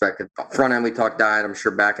training perspective. Front end, we talk diet. I'm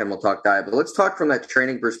sure back end, we'll talk diet. But let's talk from that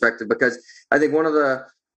training perspective, because I think one of the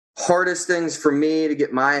hardest things for me to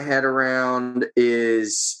get my head around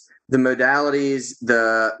is the modalities,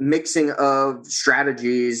 the mixing of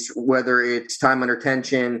strategies, whether it's time under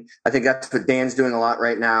tension. I think that's what Dan's doing a lot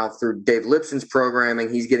right now through Dave Lipson's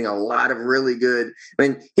programming. He's getting a lot of really good. I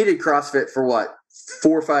mean, he did CrossFit for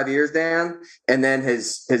 4 or 5 years, Dan, and then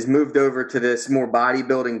has moved over to this more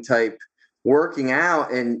bodybuilding type working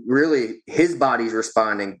out, and really his body's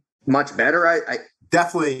responding much better. I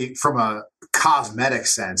definitely from a cosmetic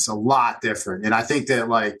sense, a lot different. And I think that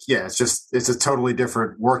it's a totally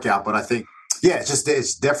different workout. But I think Yeah,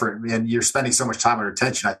 it's different, and you're spending so much time on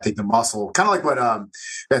retention. I think the muscle, kind of like what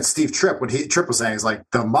that Steve Tripp, Tripp was saying, is like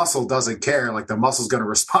the muscle doesn't care. Like the muscle's going to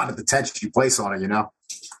respond to the tension you place on it, you know?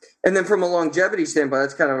 And then from a longevity standpoint,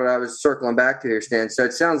 that's kind of what I was circling back to here, Stan. So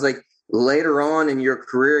it sounds like later on in your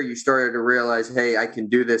career, you started to realize, hey, I can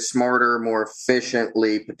do this smarter, more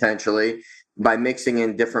efficiently, potentially, by mixing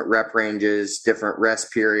in different rep ranges, different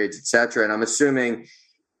rest periods, et cetera. And I'm assuming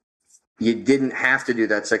you didn't have to do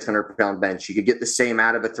that 600-pound bench. You could get the same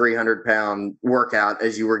out of a 300-pound workout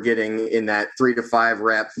as you were getting in that 3 to 5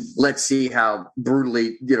 rep. Let's see how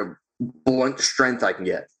brutally, blunt strength I can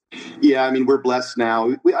get. Yeah, I mean, we're blessed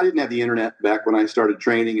now. I didn't have the internet back when I started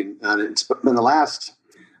training, and it's been the last,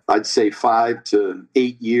 I'd say, 5 to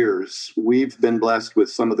 8 years, we've been blessed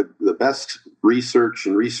with some of the best research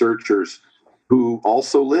and researchers who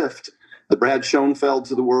also lift. The Brad Schoenfelds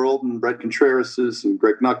of the world and Brett Contrerases and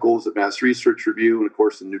Greg Knuckles at Mass Research Review, and of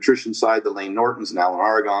course the nutrition side, the Lane Nortons and Alan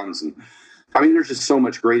Aragons. And I mean, there's just so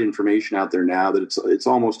much great information out there now that it's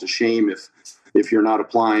almost a shame if you're not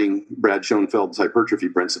applying Brad Schoenfeld's hypertrophy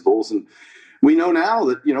principles. And we know now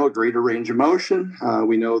that, a greater range of motion.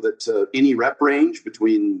 We know that any rep range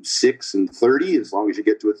between 6 and 30, as long as you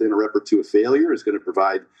get to within a rep or two of failure, is going to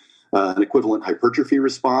provide an equivalent hypertrophy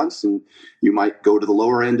response. And you might go to the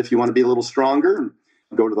lower end if you want to be a little stronger, and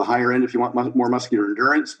go to the higher end if you want more muscular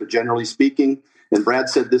endurance. But generally speaking, and Brad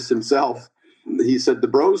said this himself, he said the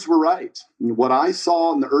bros were right. What I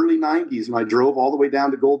saw in the early 90s when I drove all the way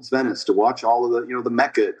down to Gold's Venice to watch all of the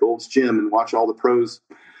Mecca at Gold's Gym and watch all the pros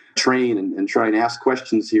train and try and ask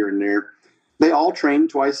questions here and there, they all trained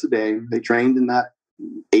twice a day. They trained in that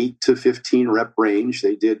 8 to 15 rep range.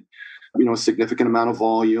 They did a significant amount of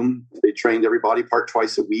volume. They trained every body part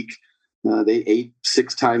twice a week. They ate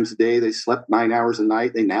 6 times a day. They slept 9 hours a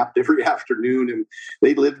night. They napped every afternoon, and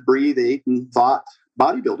they lived, breathed, ate, and thought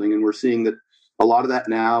bodybuilding. And we're seeing that a lot of that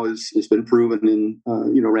now has been proven in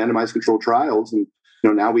randomized controlled trials. And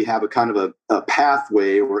now we have a kind of a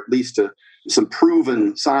pathway, or at least some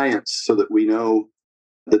proven science, so that we know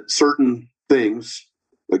that certain things,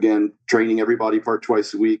 again, training every body part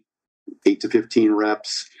twice a week, 8 to 15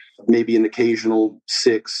 reps, maybe an occasional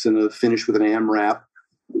 6 and a finish with an AMRAP,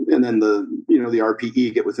 and then the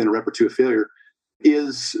RPE, get within a rep or two of failure,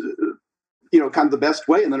 is kind of the best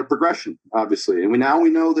way. And then a progression, obviously. And we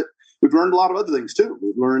know that we've learned a lot of other things too.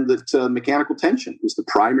 We've learned that mechanical tension is the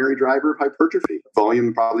primary driver of hypertrophy,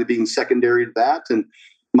 volume probably being secondary to that, and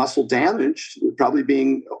muscle damage probably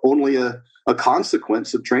being only a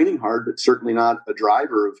consequence of training hard, but certainly not a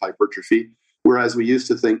driver of hypertrophy. Whereas we used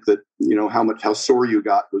to think that, how sore you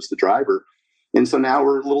got was the driver. And so now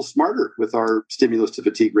we're a little smarter with our stimulus to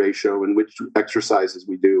fatigue ratio and which exercises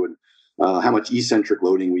we do, and how much eccentric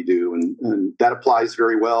loading we do. And that applies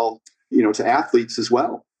very well, to athletes as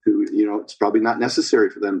well, who, it's probably not necessary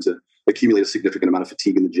for them to accumulate a significant amount of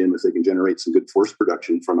fatigue in the gym if they can generate some good force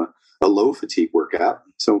production from a low fatigue workout.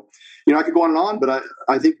 So, I could go on and on, but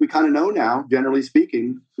I think we kind of know now, generally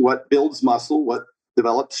speaking, what builds muscle, what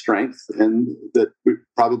develops strength, and that we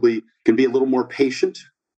probably can be a little more patient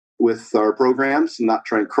with our programs and not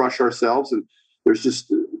try and crush ourselves. And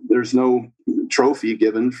there's no trophy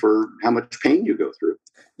given for how much pain you go through.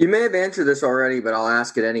 You may have answered this already, but I'll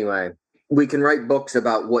ask it anyway. We can write books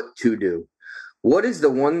about what to do. What is the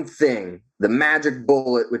one thing, the magic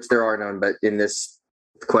bullet, which there are none, but in this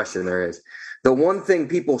question there is, the one thing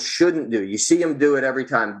people shouldn't do? You see them do it every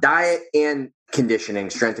time. Diet and conditioning,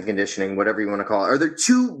 strength and conditioning, whatever you want to call it. Are there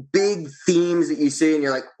two big themes that you see and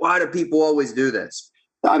you're like, why do people always do this?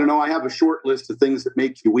 I don't know. I have a short list of things that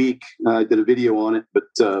make you weak. I did a video on it, but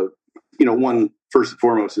one, first and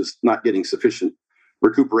foremost, is not getting sufficient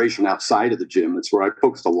recuperation outside of the gym. That's where I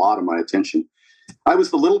focused a lot of my attention. I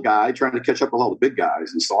was the little guy trying to catch up with all the big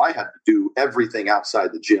guys. And so I had to do everything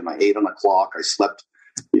outside the gym. I ate on the clock. I slept,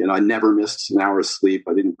 I never missed an hour of sleep.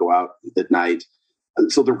 I didn't go out at night.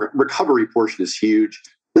 So the recovery portion is huge.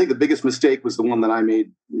 I think the biggest mistake was the one that I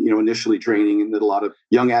made, initially training, and that a lot of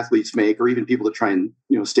young athletes make, or even people that try and,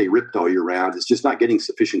 stay ripped all year round, is just not getting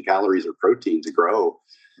sufficient calories or protein to grow.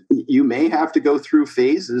 You may have to go through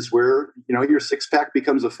phases where, your 6-pack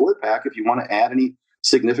becomes a 4-pack if you want to add any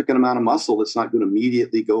significant amount of muscle that's not going to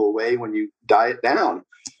immediately go away when you diet down.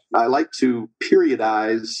 I like to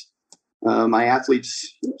periodize my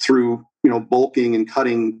athletes through, bulking and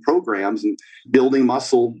cutting programs, and building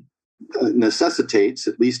muscle necessitates,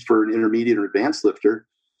 at least for an intermediate or advanced lifter,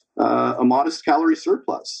 a modest calorie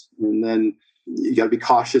surplus. And then you got to be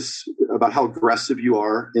cautious about how aggressive you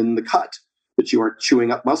are in the cut, that you aren't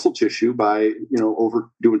chewing up muscle tissue by,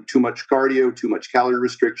 overdoing too much cardio, too much calorie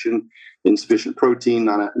restriction, insufficient protein,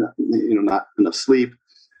 not enough sleep.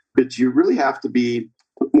 but you really have to be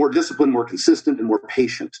more disciplined, more consistent, and more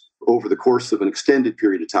patient over the course of an extended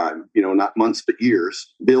period of time, not months, but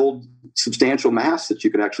years. Build substantial mass that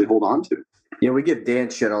you can actually hold on to. We give Dan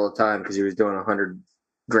shit all the time because he was doing 100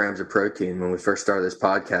 grams of protein when we first started this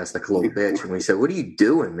podcast, like a little bitch. And we said, what are you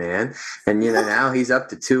doing, man? And, now he's up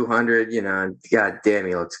to 200, and God damn,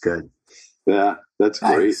 he looks good. Yeah, that's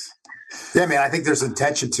great. Nice. Yeah, man, I think there's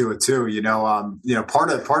intention to it too. Part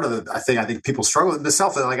of the, I think people struggle with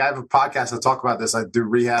myself. Like I have a podcast, I talk about this. I do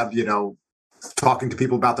rehab, talking to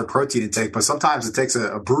people about their protein intake, but sometimes it takes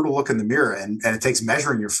a brutal look in the mirror and it takes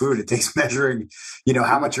measuring your food. It takes measuring,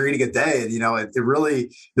 how much you're eating a day. And, it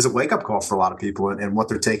really is a wake up call for a lot of people and what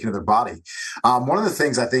they're taking to their body. One of the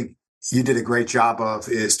things I think you did a great job of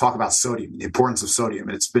is talk about sodium, the importance of sodium.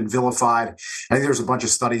 And it's been vilified. I think there was a bunch of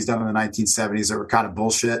studies done in the 1970s that were kind of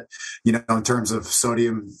bullshit, in terms of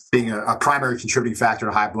sodium being a primary contributing factor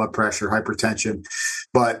to high blood pressure, hypertension.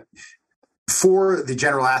 But for the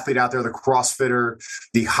general athlete out there, the CrossFitter,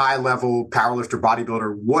 the high-level powerlifter,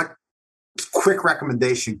 bodybuilder, what quick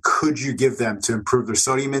recommendation could you give them to improve their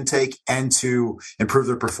sodium intake and to improve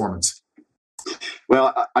their performance?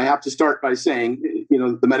 Well, I have to start by saying,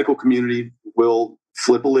 the medical community will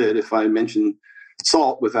flip a lid if I mention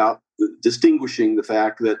salt without distinguishing the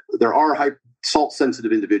fact that there are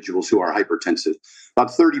salt-sensitive individuals who are hypertensive.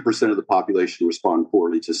 About 30% of the population respond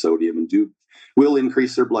poorly to sodium and will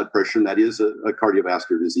increase their blood pressure, and that is a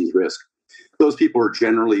cardiovascular disease risk. Those people are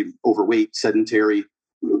generally overweight, sedentary.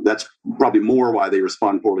 That's probably more why they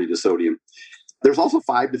respond poorly to sodium. There's also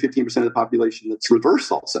 5 to 15% of the population that's reverse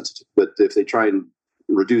salt sensitive, but if they try and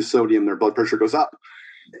reduce sodium, their blood pressure goes up.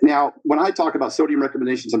 Now, when I talk about sodium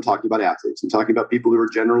recommendations, I'm talking about athletes. I'm talking about people who are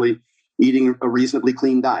generally eating a reasonably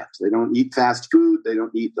clean diet. They don't eat fast food. They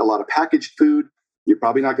don't eat a lot of packaged food. You're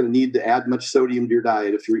probably not going to need to add much sodium to your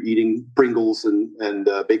diet if you're eating Pringles and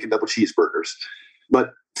bacon double cheeseburgers.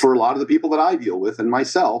 But for a lot of the people that I deal with and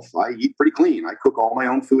myself, I eat pretty clean. I cook all my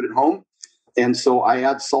own food at home. And so I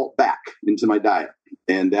add salt back into my diet.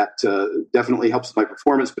 And that definitely helps my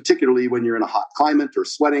performance, particularly when you're in a hot climate or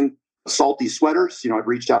sweating. Salty sweaters. I've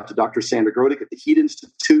reached out to Dr. Sandra Grodick at the Heat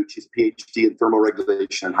Institute. She's a PhD in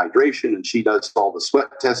thermoregulation and hydration, and she does all the sweat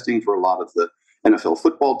testing for a lot of the NFL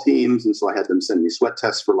football teams. And so I had them send me sweat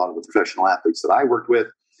tests for a lot of the professional athletes that I worked with.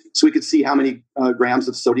 So we could see how many grams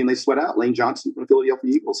of sodium they sweat out. Lane Johnson from the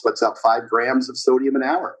Philadelphia Eagles sweats out 5 grams of sodium an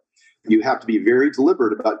hour. You have to be very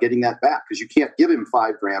deliberate about getting that back because you can't give him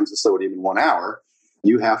 5 grams of sodium in 1 hour.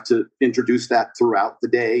 You have to introduce that throughout the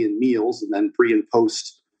day in meals and then pre and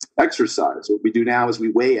post exercise. What we do now is we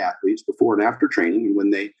weigh athletes before and after training. And when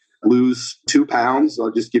they lose 2 pounds,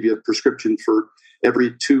 I'll just give you a prescription for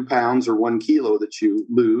every 2 pounds or 1 kilo that you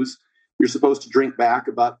lose. You're supposed to drink back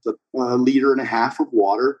about a liter and a half of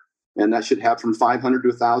water. And that should have from 500 to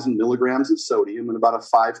 1,000 milligrams of sodium and about a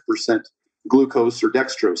 5% glucose or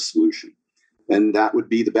dextrose solution. And that would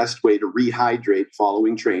be the best way to rehydrate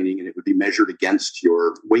following training. And it would be measured against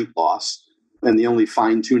your weight loss. And the only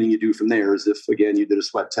fine tuning you do from there is if, again, you did a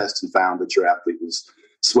sweat test and found that your athlete was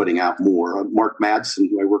sweating out more. Mark Madsen,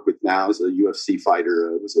 who I work with now, is a UFC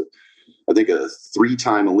fighter. Was I think a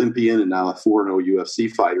 3-time Olympian and now a 4-0 UFC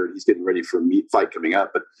fighter. And he's getting ready for a meat fight coming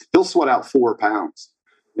up. But he'll sweat out 4 pounds.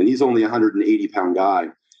 And he's only a 180-pound guy.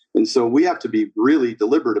 And so we have to be really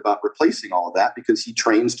deliberate about replacing all of that because he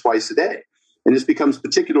trains twice a day. And this becomes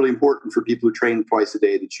particularly important for people who train twice a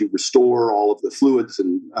day that you restore all of the fluids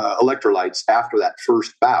and electrolytes after that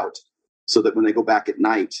first bout so that when they go back at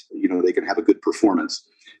night, they can have a good performance.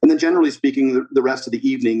 And then generally speaking, the rest of the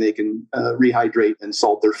evening, they can rehydrate and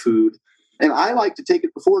salt their food. And I like to take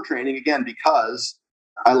it before training, again, because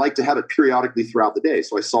I like to have it periodically throughout the day.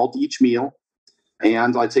 So I salt each meal.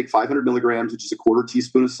 And I take 500 milligrams, which is a 1/4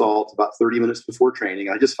 teaspoon of salt, about 30 minutes before training.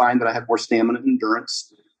 I just find that I have more stamina and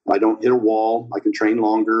endurance. I don't hit a wall. I can train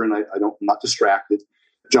longer, and I'm not distracted.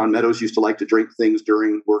 John Meadows used to like to drink things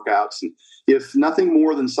during workouts. And if nothing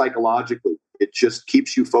more than psychologically, it just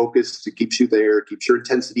keeps you focused. It keeps you there. It keeps your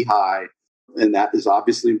intensity high. And that is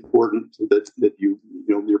obviously important that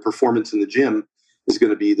your performance in the gym is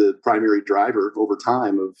going to be the primary driver over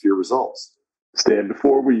time of your results. Stan,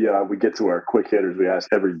 before we get to our quick hitters, we ask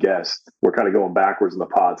every guest, we're kind of going backwards in the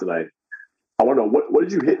pod tonight. I want to know, what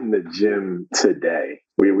did you hit in the gym today?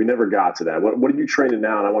 We never got to that. What are you training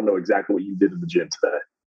now? And I want to know exactly what you did in the gym today.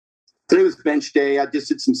 Today was bench day. I just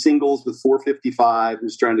did some singles with 455. I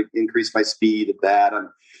was trying to increase my speed at that.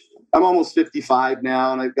 I'm almost 55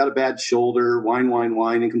 now, and I've got a bad shoulder, whine,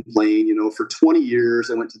 and complain. For 20 years,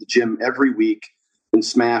 I went to the gym every week and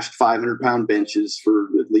smashed 500-pound benches for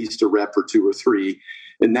at least a rep or 2 or 3.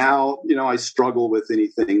 And now, I struggle with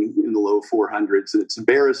anything in the low 400s, and it's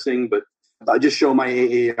embarrassing, but I just show my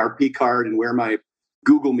AARP card and wear my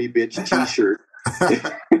Google Me Bitch t-shirt.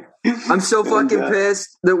 I'm so fucking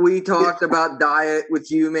pissed that we talked about diet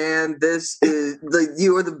with you, man. This is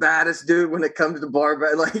you are the baddest dude when it comes to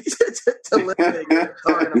barbell, like to lifting.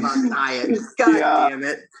 Talking about diet. God damn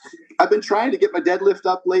it. I've been trying to get my deadlift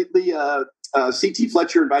up lately. CT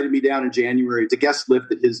Fletcher invited me down in January to guest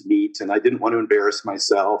lift at his meet, and I didn't want to embarrass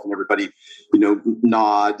myself, and everybody,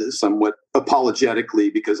 nod somewhat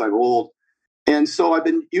apologetically because I'm old. And so I've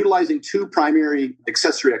been utilizing two primary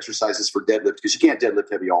accessory exercises for deadlift, because you can't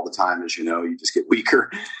deadlift heavy all the time, as you know. You just get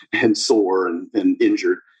weaker and sore and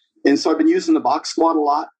injured. And so I've been using the box squat a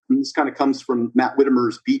lot. And this kind of comes from Matt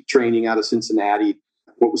Whittemer's beat training out of Cincinnati.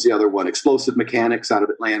 What was the other one? Explosive Mechanics out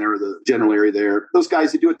of Atlanta, or the general area there. Those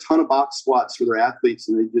guys, they do a ton of box squats for their athletes,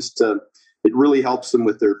 and they just, it really helps them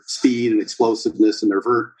with their speed and explosiveness and their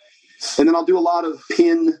vert. And then I'll do a lot of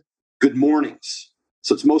pin good mornings.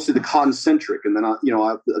 So it's mostly the concentric, and then I'll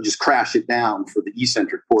just crash it down for the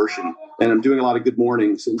eccentric portion. And I'm doing a lot of good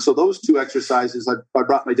mornings. And so those two exercises, I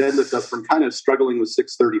brought my deadlift up from kind of struggling with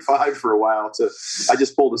 635 for a while to I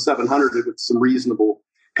just pulled a 700 with some reasonable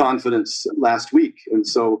confidence last week. And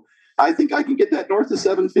so I think I can get that north of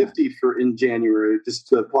 750 in January,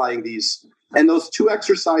 just applying these. And those two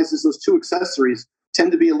exercises, those two accessories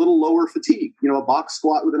tend to be a little lower fatigue. A box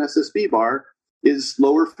squat with an SSB bar is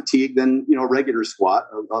lower fatigue than, a regular squat,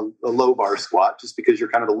 a low bar squat, just because you're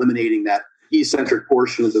kind of eliminating that eccentric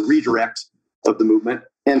portion of the redirect of the movement.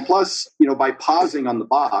 And plus, by pausing on the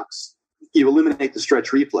box, you eliminate the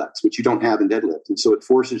stretch reflex, which you don't have in deadlift. And so it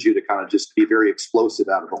forces you to kind of just be very explosive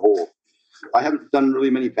out of the hole. I haven't done really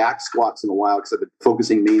many back squats in a while because I've been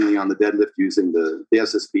focusing mainly on the deadlift using the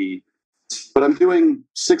SSB. But I'm doing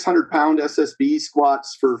 600-pound SSB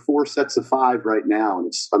squats for 4 sets of 5 right now.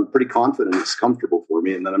 And I'm pretty confident it's comfortable for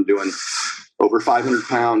me. And then I'm doing over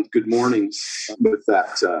 500-pound good mornings with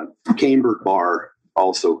that cambered bar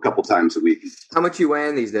also a couple times a week. How much you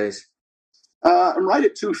weighing these days? I'm right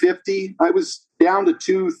at 250. I was down to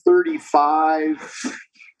 235,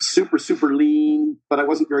 super, super lean, but I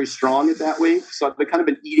wasn't very strong at that weight. So I've kind of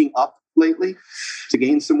been eating up lately to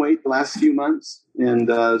gain some weight the last few months. And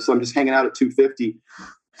so I'm just hanging out at 250.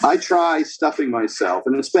 I try stuffing myself,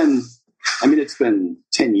 and it's been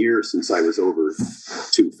 10 years since I was over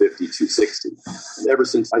 250, 260. Ever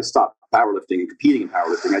since I stopped powerlifting and competing in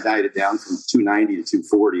powerlifting, I dieted down from 290 to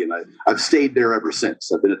 240, and I've stayed there ever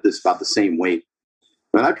since. I've been at about the same weight.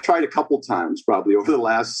 And I've tried a couple times probably over the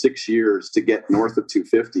last 6 years to get north of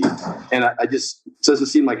 250. And I just, it doesn't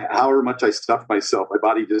seem like however much I stuff myself, my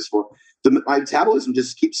body just, my metabolism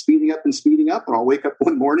just keeps speeding up. And I'll wake up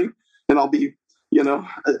one morning and I'll be,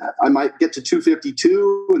 I might get to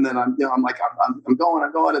 252. And then I'm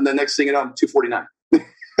going. And the next thing I'm 249.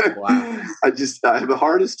 Wow. I have the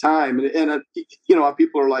hardest time. And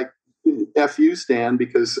people are like, F you, Stan,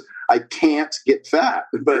 because I can't get fat.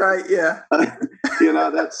 But right, yeah.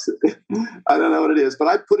 That's, I don't know what it is, but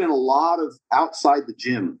I put in a lot of outside the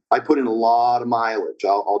gym. I put in a lot of mileage.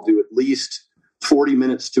 I'll do at least 40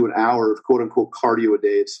 minutes to an hour of quote unquote cardio a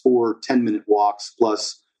day. It's 4 10-minute walks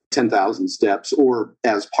plus 10,000 steps, or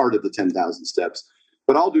as part of the 10,000 steps.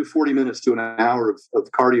 But I'll do 40 minutes to an hour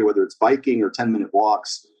of cardio, whether it's biking or 10-minute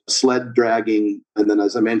walks, sled dragging, and then,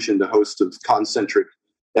 as I mentioned, a host of concentric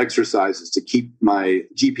exercises to keep my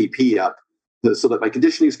GPP up so that my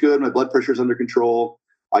conditioning is good, my blood pressure is under control,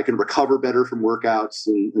 I can recover better from workouts,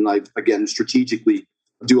 and I, again, strategically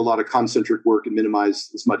do a lot of concentric work and minimize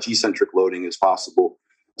as much eccentric loading as possible.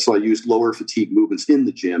 So I use lower fatigue movements in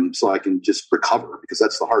the gym so I can just recover, because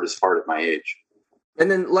that's the hardest part at my age. And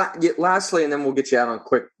then lastly, and then we'll get you out on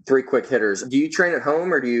three quick hitters. Do you train at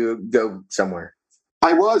home or do you go somewhere?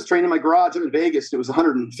 I was training in my garage in Vegas. It was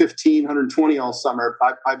 115, 120 all summer.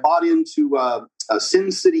 I bought into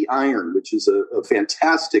Sin City Iron, which is a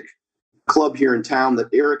fantastic club here in town that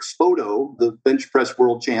Eric Spoto, the bench press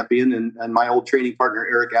world champion, and my old training partner,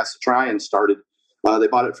 Eric Asatrian, started. They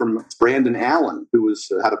bought it from Brandon Allen, who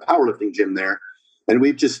had a powerlifting gym there. And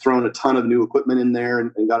we've just thrown a ton of new equipment in there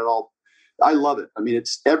and got it all. I love it. I mean,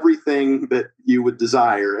 it's everything that you would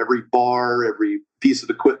desire. Every bar, every piece of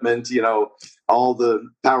equipment, all the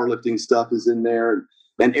powerlifting stuff is in there,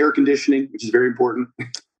 and air conditioning, which is very important.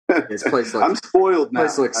 This place looks, I'm spoiled now.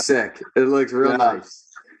 This place looks sick. It looks real nice.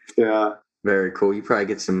 Yeah. Very cool. You probably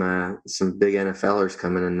get some big NFLers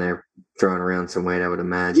coming in there throwing around some weight, I would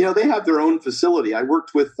imagine. They have their own facility. I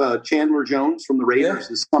worked with Chandler Jones from the Raiders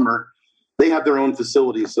this summer. They have their own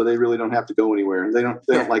facility, so they really don't have to go anywhere. They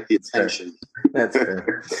don't like the attention. That's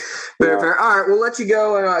fair. Fair. All right, we'll let you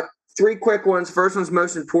go and 3 quick ones. First one's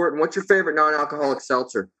most important. What's your favorite non-alcoholic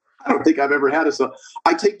seltzer? I don't think I've ever had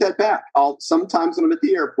I take that back. Sometimes when I'm at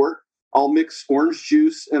the airport, I'll mix orange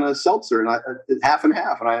juice and a seltzer, and half and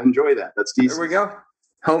half, and I enjoy that. That's decent. There we go.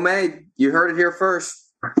 Homemade. You heard it here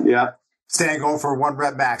first. Yeah. Stan, going for 1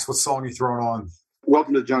 rep max. What song you throwing on?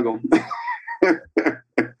 Welcome to the jungle.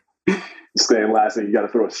 Stan, lastly, you got to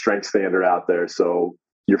throw a strength standard out there. So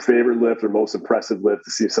your favorite lift or most impressive lift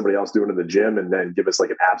to see somebody else doing in the gym, and then give us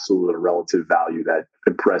like an absolute or relative value that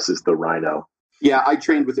impresses the Rhino. Yeah, I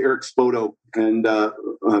trained with Eric Spoto, and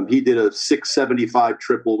he did a 675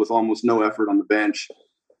 triple with almost no effort on the bench.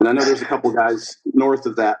 And I know there's a couple guys north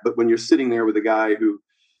of that, but when you're sitting there with a guy who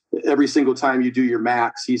every single time you do your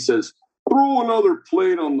max, he says, throw another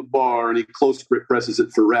plate on the bar, and he close grip presses it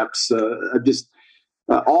for reps.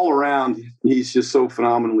 All around, he's just so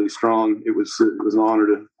phenomenally strong. It was an honor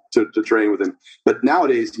to train with him. But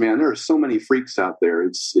nowadays, man, there are so many freaks out there.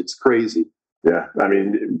 It's crazy. Yeah, I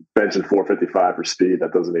mean, benching 455 for speed,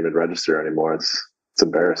 that doesn't even register anymore. It's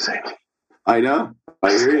embarrassing. I know.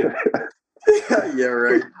 I hear you. Yeah,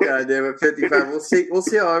 right. God damn it, 55. We'll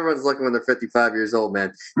see how everyone's looking when they're 55 years old,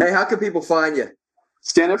 man. Hey, how can people find you?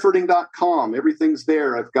 StanEfferding.com. Everything's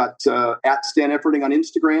there. I've got at Stan Efferding on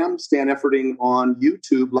Instagram, Stan Efferding on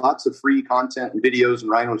YouTube. Lots of free content and videos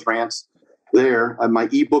and Rhino's rants there. My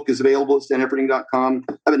ebook is available at StanEfferding.com.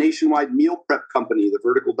 I have a nationwide meal prep company,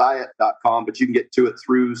 theverticaldiet.com, but you can get to it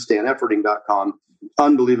through StanEfferding.com.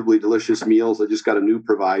 Unbelievably delicious meals. I just got a new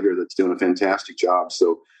provider that's doing a fantastic job.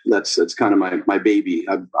 So that's kind of my baby.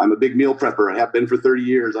 I'm a big meal prepper. I have been for 30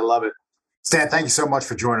 years. I love it. Stan, thank you so much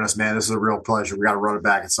for joining us, man. This is a real pleasure. We got to run it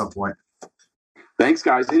back at some point. Thanks,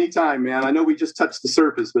 guys. Anytime, man. I know we just touched the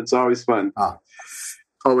surface, but it's always fun.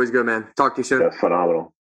 Always good, man. Talk to you soon. That's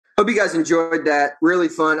phenomenal. Hope you guys enjoyed that. Really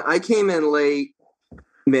fun. I came in late.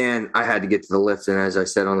 Man, I had to get to the lifting, as I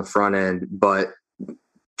said, on the front end, but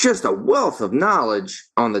just a wealth of knowledge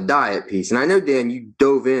on the diet piece. And I know, Dan, you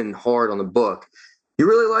dove in hard on the book. You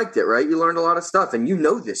really liked it, right? You learned a lot of stuff, and you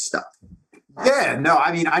know this stuff. Yeah, no,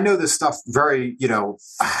 I mean, I know this stuff very,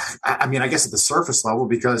 I guess at the surface level,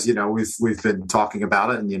 because, we've been talking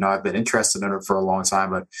about it, and, I've been interested in it for a long time,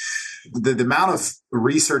 but the amount of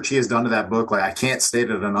research he has done to that book, like, I can't state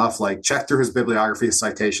it enough. Like, check through his bibliography, his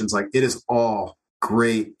citations, like, it is all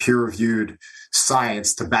great peer-reviewed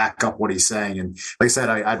science to back up what he's saying. And like I said,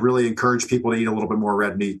 I'd really encourage people to eat a little bit more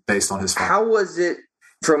red meat based on his fact. How was it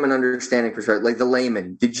from an understanding perspective? Like the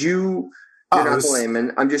layman, did you... You're not the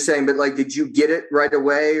layman. I'm just saying, but like, did you get it right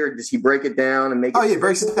away, or does he break it down and make it? Oh yeah,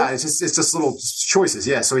 very simple. It's just little choices.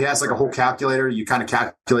 Yeah, so he has like a whole calculator. You kind of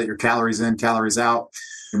calculate your calories in, calories out,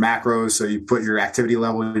 your macros. So you put your activity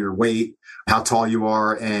level, your weight, how tall you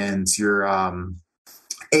are, and your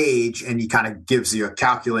age, and he kind of gives you a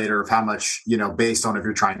calculator of how much, based on if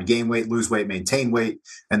you're trying to gain weight, lose weight, maintain weight,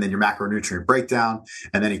 and then your macronutrient breakdown.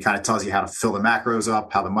 And then he kind of tells you how to fill the macros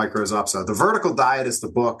up, how the micros up. So The Vertical Diet is the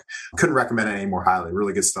book. Couldn't recommend it any more highly.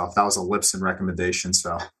 Really good stuff. That was a Lipson recommendation.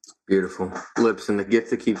 So beautiful. Lipson, the gift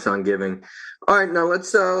that keeps on giving. All right, now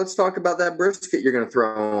let's talk about that brisket you're going to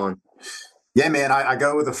throw on. Yeah, man, I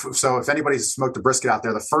go with so if anybody's smoked a brisket out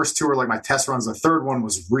there, the first 2 are like my test runs. The third one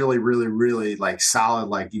was really, really, really like solid,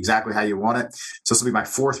 like exactly how you want it. So this will be my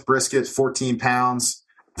 4th brisket, 14 pounds.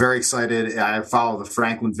 Very excited. I follow the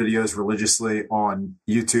Franklin videos religiously on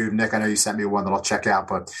YouTube. Nick, I know you sent me one that I'll check out,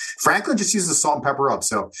 but Franklin just uses a salt and pepper rub.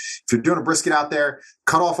 So if you're doing a brisket out there,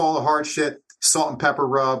 cut off all the hard shit, salt and pepper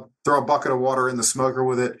rub, throw a bucket of water in the smoker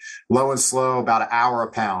with it, low and slow, about an hour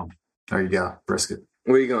a pound. There you go, brisket.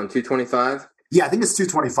 Where are you going, 225? Yeah, I think it's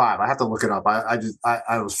 225. I have to look it up. I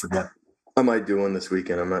always forget. I might do one this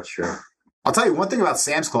weekend. I'm not sure. I'll tell you one thing about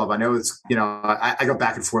Sam's Club. I know it's, I go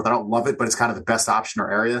back and forth. I don't love it, but it's kind of the best option in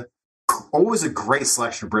our area. Always a great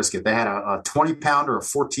selection of brisket. They had a 20-pounder, a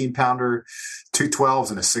 14-pounder, 2 12s,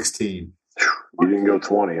 and a 16. You didn't go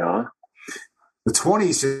 20, huh? The 20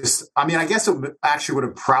 is just, I guess it actually would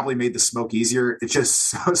have probably made the smoke easier. It's just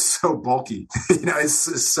so bulky. It's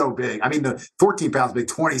so big. The 14 pounds big,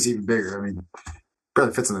 20 is even bigger.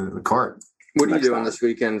 Barely fits in the cart. What are you doing this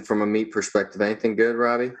weekend from a meat perspective? Anything good,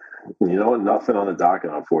 Robbie? You know what? Nothing on the docket,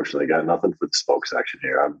 unfortunately. Got nothing for the smoke section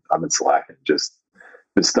here. I'm in slacking. Just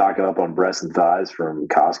been stocking up on breasts and thighs from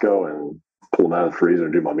Costco and pulling out of the freezer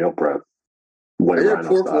and do my meal prep. I did a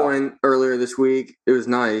pork loin earlier this week. It was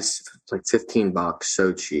nice. It's like $15.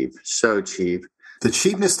 So cheap. So cheap. The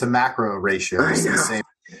cheapness to macro ratio is insane.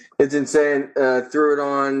 It's insane. Threw it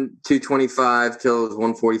on 225 till it was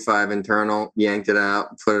 145 internal. Yanked it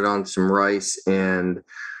out. Put it on some rice and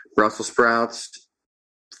Brussels sprouts.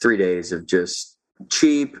 3 days of just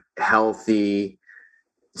cheap, healthy,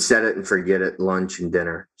 set it and forget it, lunch and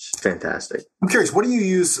dinner. It's fantastic. I'm curious, what do you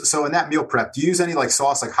use? So in that meal prep, do you use any like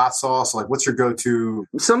sauce, like hot sauce? Like what's your go-to?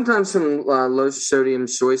 Sometimes some low sodium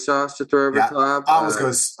soy sauce to throw over top.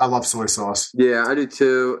 I love soy sauce. Yeah, I do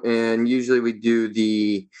too. And usually we do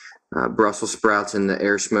the Brussels sprouts in the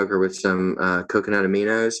air smoker with some coconut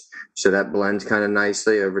aminos. So that blends kind of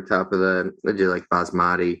nicely over top of I do like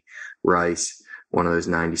basmati rice, one of those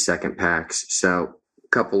 90-second packs. So a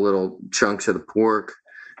couple little chunks of the pork,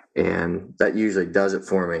 and that usually does it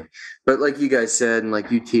for me. But like you guys said, and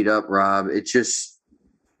like you teed up, Rob, it's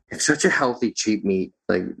such a healthy cheap meat.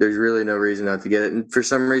 Like there's really no reason not to get it. And for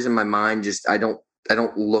some reason, my mind I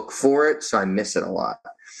don't look for it, so I miss it a lot.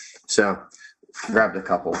 So grabbed a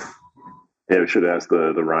couple. Yeah, we should ask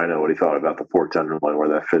the Rhino what he thought about the pork tenderloin, where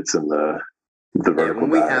that fits in the vertical. When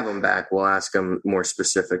we have him back, we'll ask him more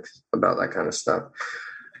specific about that kind of stuff.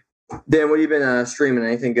 Dan, what have you been streaming?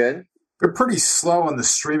 Anything good? We're pretty slow on the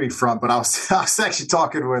streaming front, but I was actually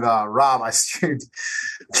talking with Rob. I streamed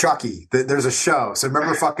Chucky. There's a show. So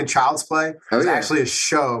remember fucking Child's Play? There's actually a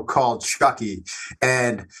show called Chucky.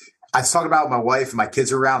 And I was talking about it with my wife and my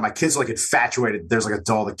kids are around. My kids are like infatuated. There's like a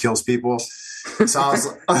doll that kills people. So I was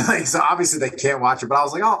like, so obviously they can't watch it, but I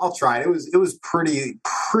was like, I'll try it. It was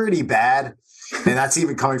pretty bad. And that's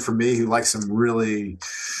even coming from me who likes some really,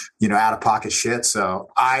 out of pocket shit. So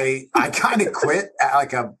I kind of quit at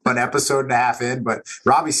like an episode and a half in, but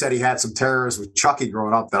Robbie said he had some terrors with Chucky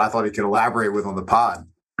growing up that I thought he could elaborate with on the pod.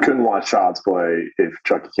 Couldn't watch Child's Play. If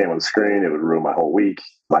Chucky came on the screen, it would ruin my whole week.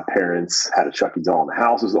 My parents had a Chucky doll in the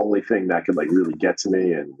house. It was the only thing that could like really get to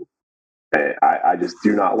me. And I just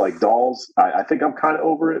do not like dolls. I think I'm kind of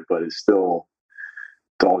over it, but it's still,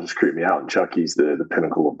 dolls just creep me out. And Chucky's the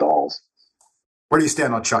pinnacle of dolls. Where do you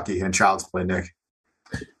stand on Chucky and Child's Play, Nick?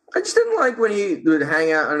 I just didn't like when he would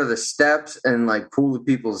hang out under the steps and like pull the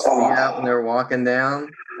people's feet out when they were walking down.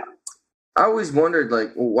 I always wondered, like,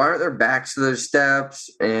 well, why aren't there backs to those steps?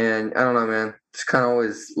 And I don't know, man. It's kind of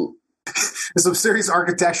always. There's some serious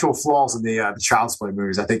architectural flaws in the Child's Play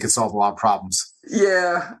movies. I think could solve a lot of problems.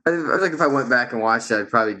 Yeah. I think if I went back and watched it, I'd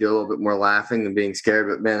probably do a little bit more laughing than being scared.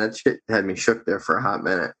 But man, that shit had me shook there for a hot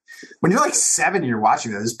minute. When you're like 7 and you're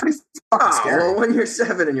watching that, it's pretty fucking scary. Well, when you're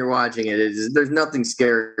 7 and you're watching it, there's nothing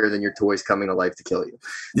scarier than your toys coming to life to kill you.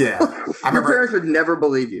 Yeah. Your parents would never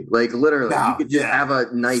believe you. Like, literally, you could just have a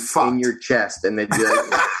knife in your chest and they'd be like,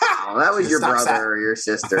 oh, that was your brother or your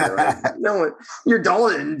sister. Like, no one, your doll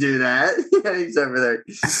didn't do that. Yeah, he's over there.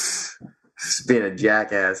 Just being a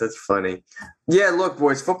jackass. That's funny. Yeah, look,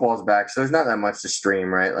 boys, football's back, so there's not that much to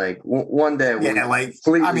stream, right? Like, one day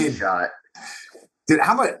completely shot. Dude,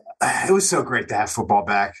 it was so great to have football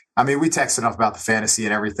back. I mean, we texted enough about the fantasy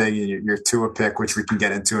and everything, and your Tua pick, which we can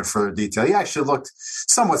get into in further detail. He actually looked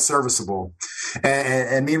somewhat serviceable.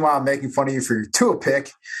 And meanwhile, I'm making fun of you for your Tua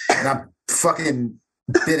pick, and I'm fucking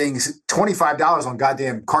bidding $25 on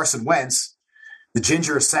goddamn Carson Wentz, the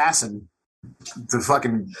ginger assassin. The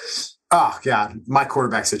fucking, oh, God, my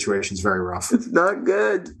quarterback situation is very rough. It's not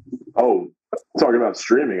good. Oh, talking about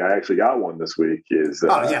streaming, I actually got one this week.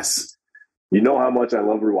 Yes. You know how much I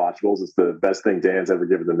love rewatchables. It's the best thing Dan's ever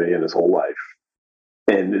given to me in his whole life.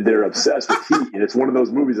 And they're obsessed with Heat. And it's one of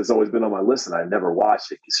those movies that's always been on my list, and I never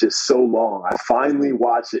watched it. It's just so long. I finally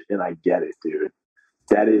watched it, and I get it, dude.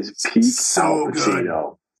 That is peak Al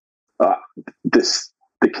Pacino.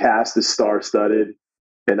 The cast is star-studded.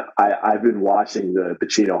 And I've been watching the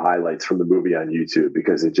Pacino highlights from the movie on YouTube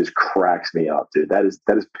because it just cracks me up, dude. That is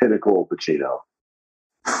pinnacle Pacino.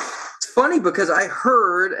 Funny because I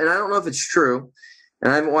heard, and I don't know if it's true,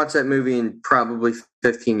 and I haven't watched that movie in probably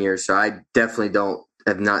 15 years, so I definitely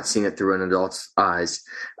have not seen it through an adult's eyes.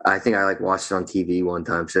 I think I watched it on TV one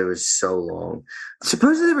time, so it was so long.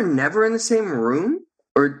 Supposedly they were never in the same room,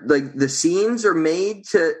 or like the scenes are made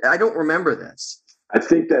to. I don't remember this. I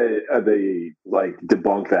think that they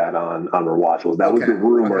debunked that on Rewatchables. That was the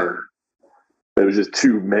rumor. Okay. It was just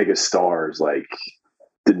two mega stars like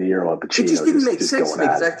De Niro and Pacino. It just didn't make sense to me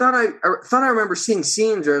because I thought I remember seeing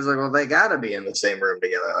scenes where I was like, well, they got to be in the same room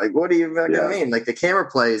together. Like, what do you mean? Like, the camera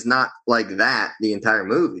play is not like that the entire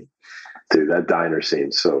movie. Dude, that diner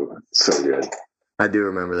scene's so good. I do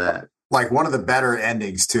remember that. Like one of the better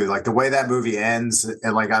endings too. Like the way that movie ends,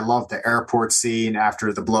 and I love the airport scene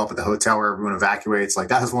after the blow up at the hotel where everyone evacuates. Like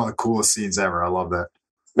that is one of the coolest scenes ever. I love that.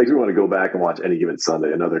 Makes me want to go back and watch Any Given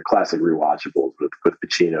Sunday, another classic rewatchables with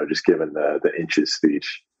Pacino just giving the Inches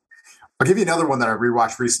speech. I'll give you another one that I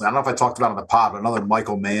rewatched recently. I don't know if I talked about it on the pod, but another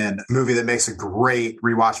Michael Mann movie that makes a great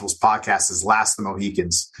rewatchables podcast is Last of the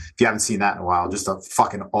Mohicans. If you haven't seen that in a while, just a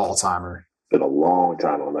fucking all-timer. Been a long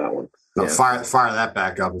time on that one. So fire that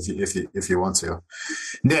back up if you want to.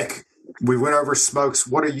 Nick, We went over smokes.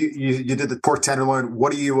 What are you did the pork tenderloin.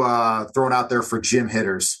 What are you throwing out there for gym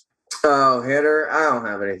hitters? Oh, hitter. I don't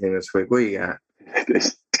have anything this week. What you got?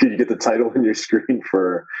 Can you get the title on your screen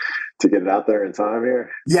to get it out there in time here?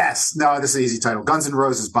 Yes. No, this is an easy title. Guns N'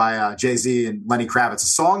 Roses by Jay-Z and Lenny Kravitz. A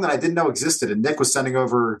song that I didn't know existed. And Nick was sending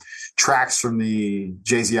over tracks from the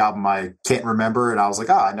Jay-Z album I can't remember. And I was like,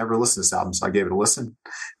 I never listened to this album. So I gave it a listen.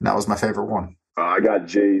 And that was my favorite one. I got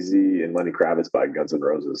Jay-Z and Lenny Kravitz by Guns N'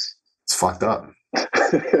 Roses. It's fucked up.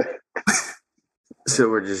 So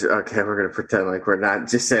we're going to pretend like we're not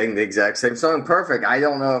just saying the exact same song. Perfect. I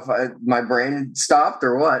don't know if my brain stopped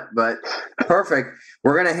or what, but perfect.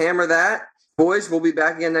 We're going to hammer that. Boys, we'll be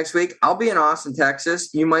back again next week. I'll be in Austin,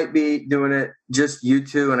 Texas. You might be doing it just you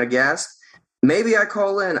two and a guest. Maybe I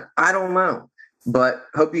call in. I don't know. But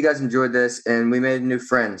hope you guys enjoyed this, and we made a new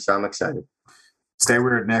friend, so I'm excited. Stay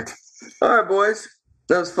weird, Nick. All right, boys.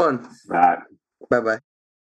 That was fun. All right. Bye-bye.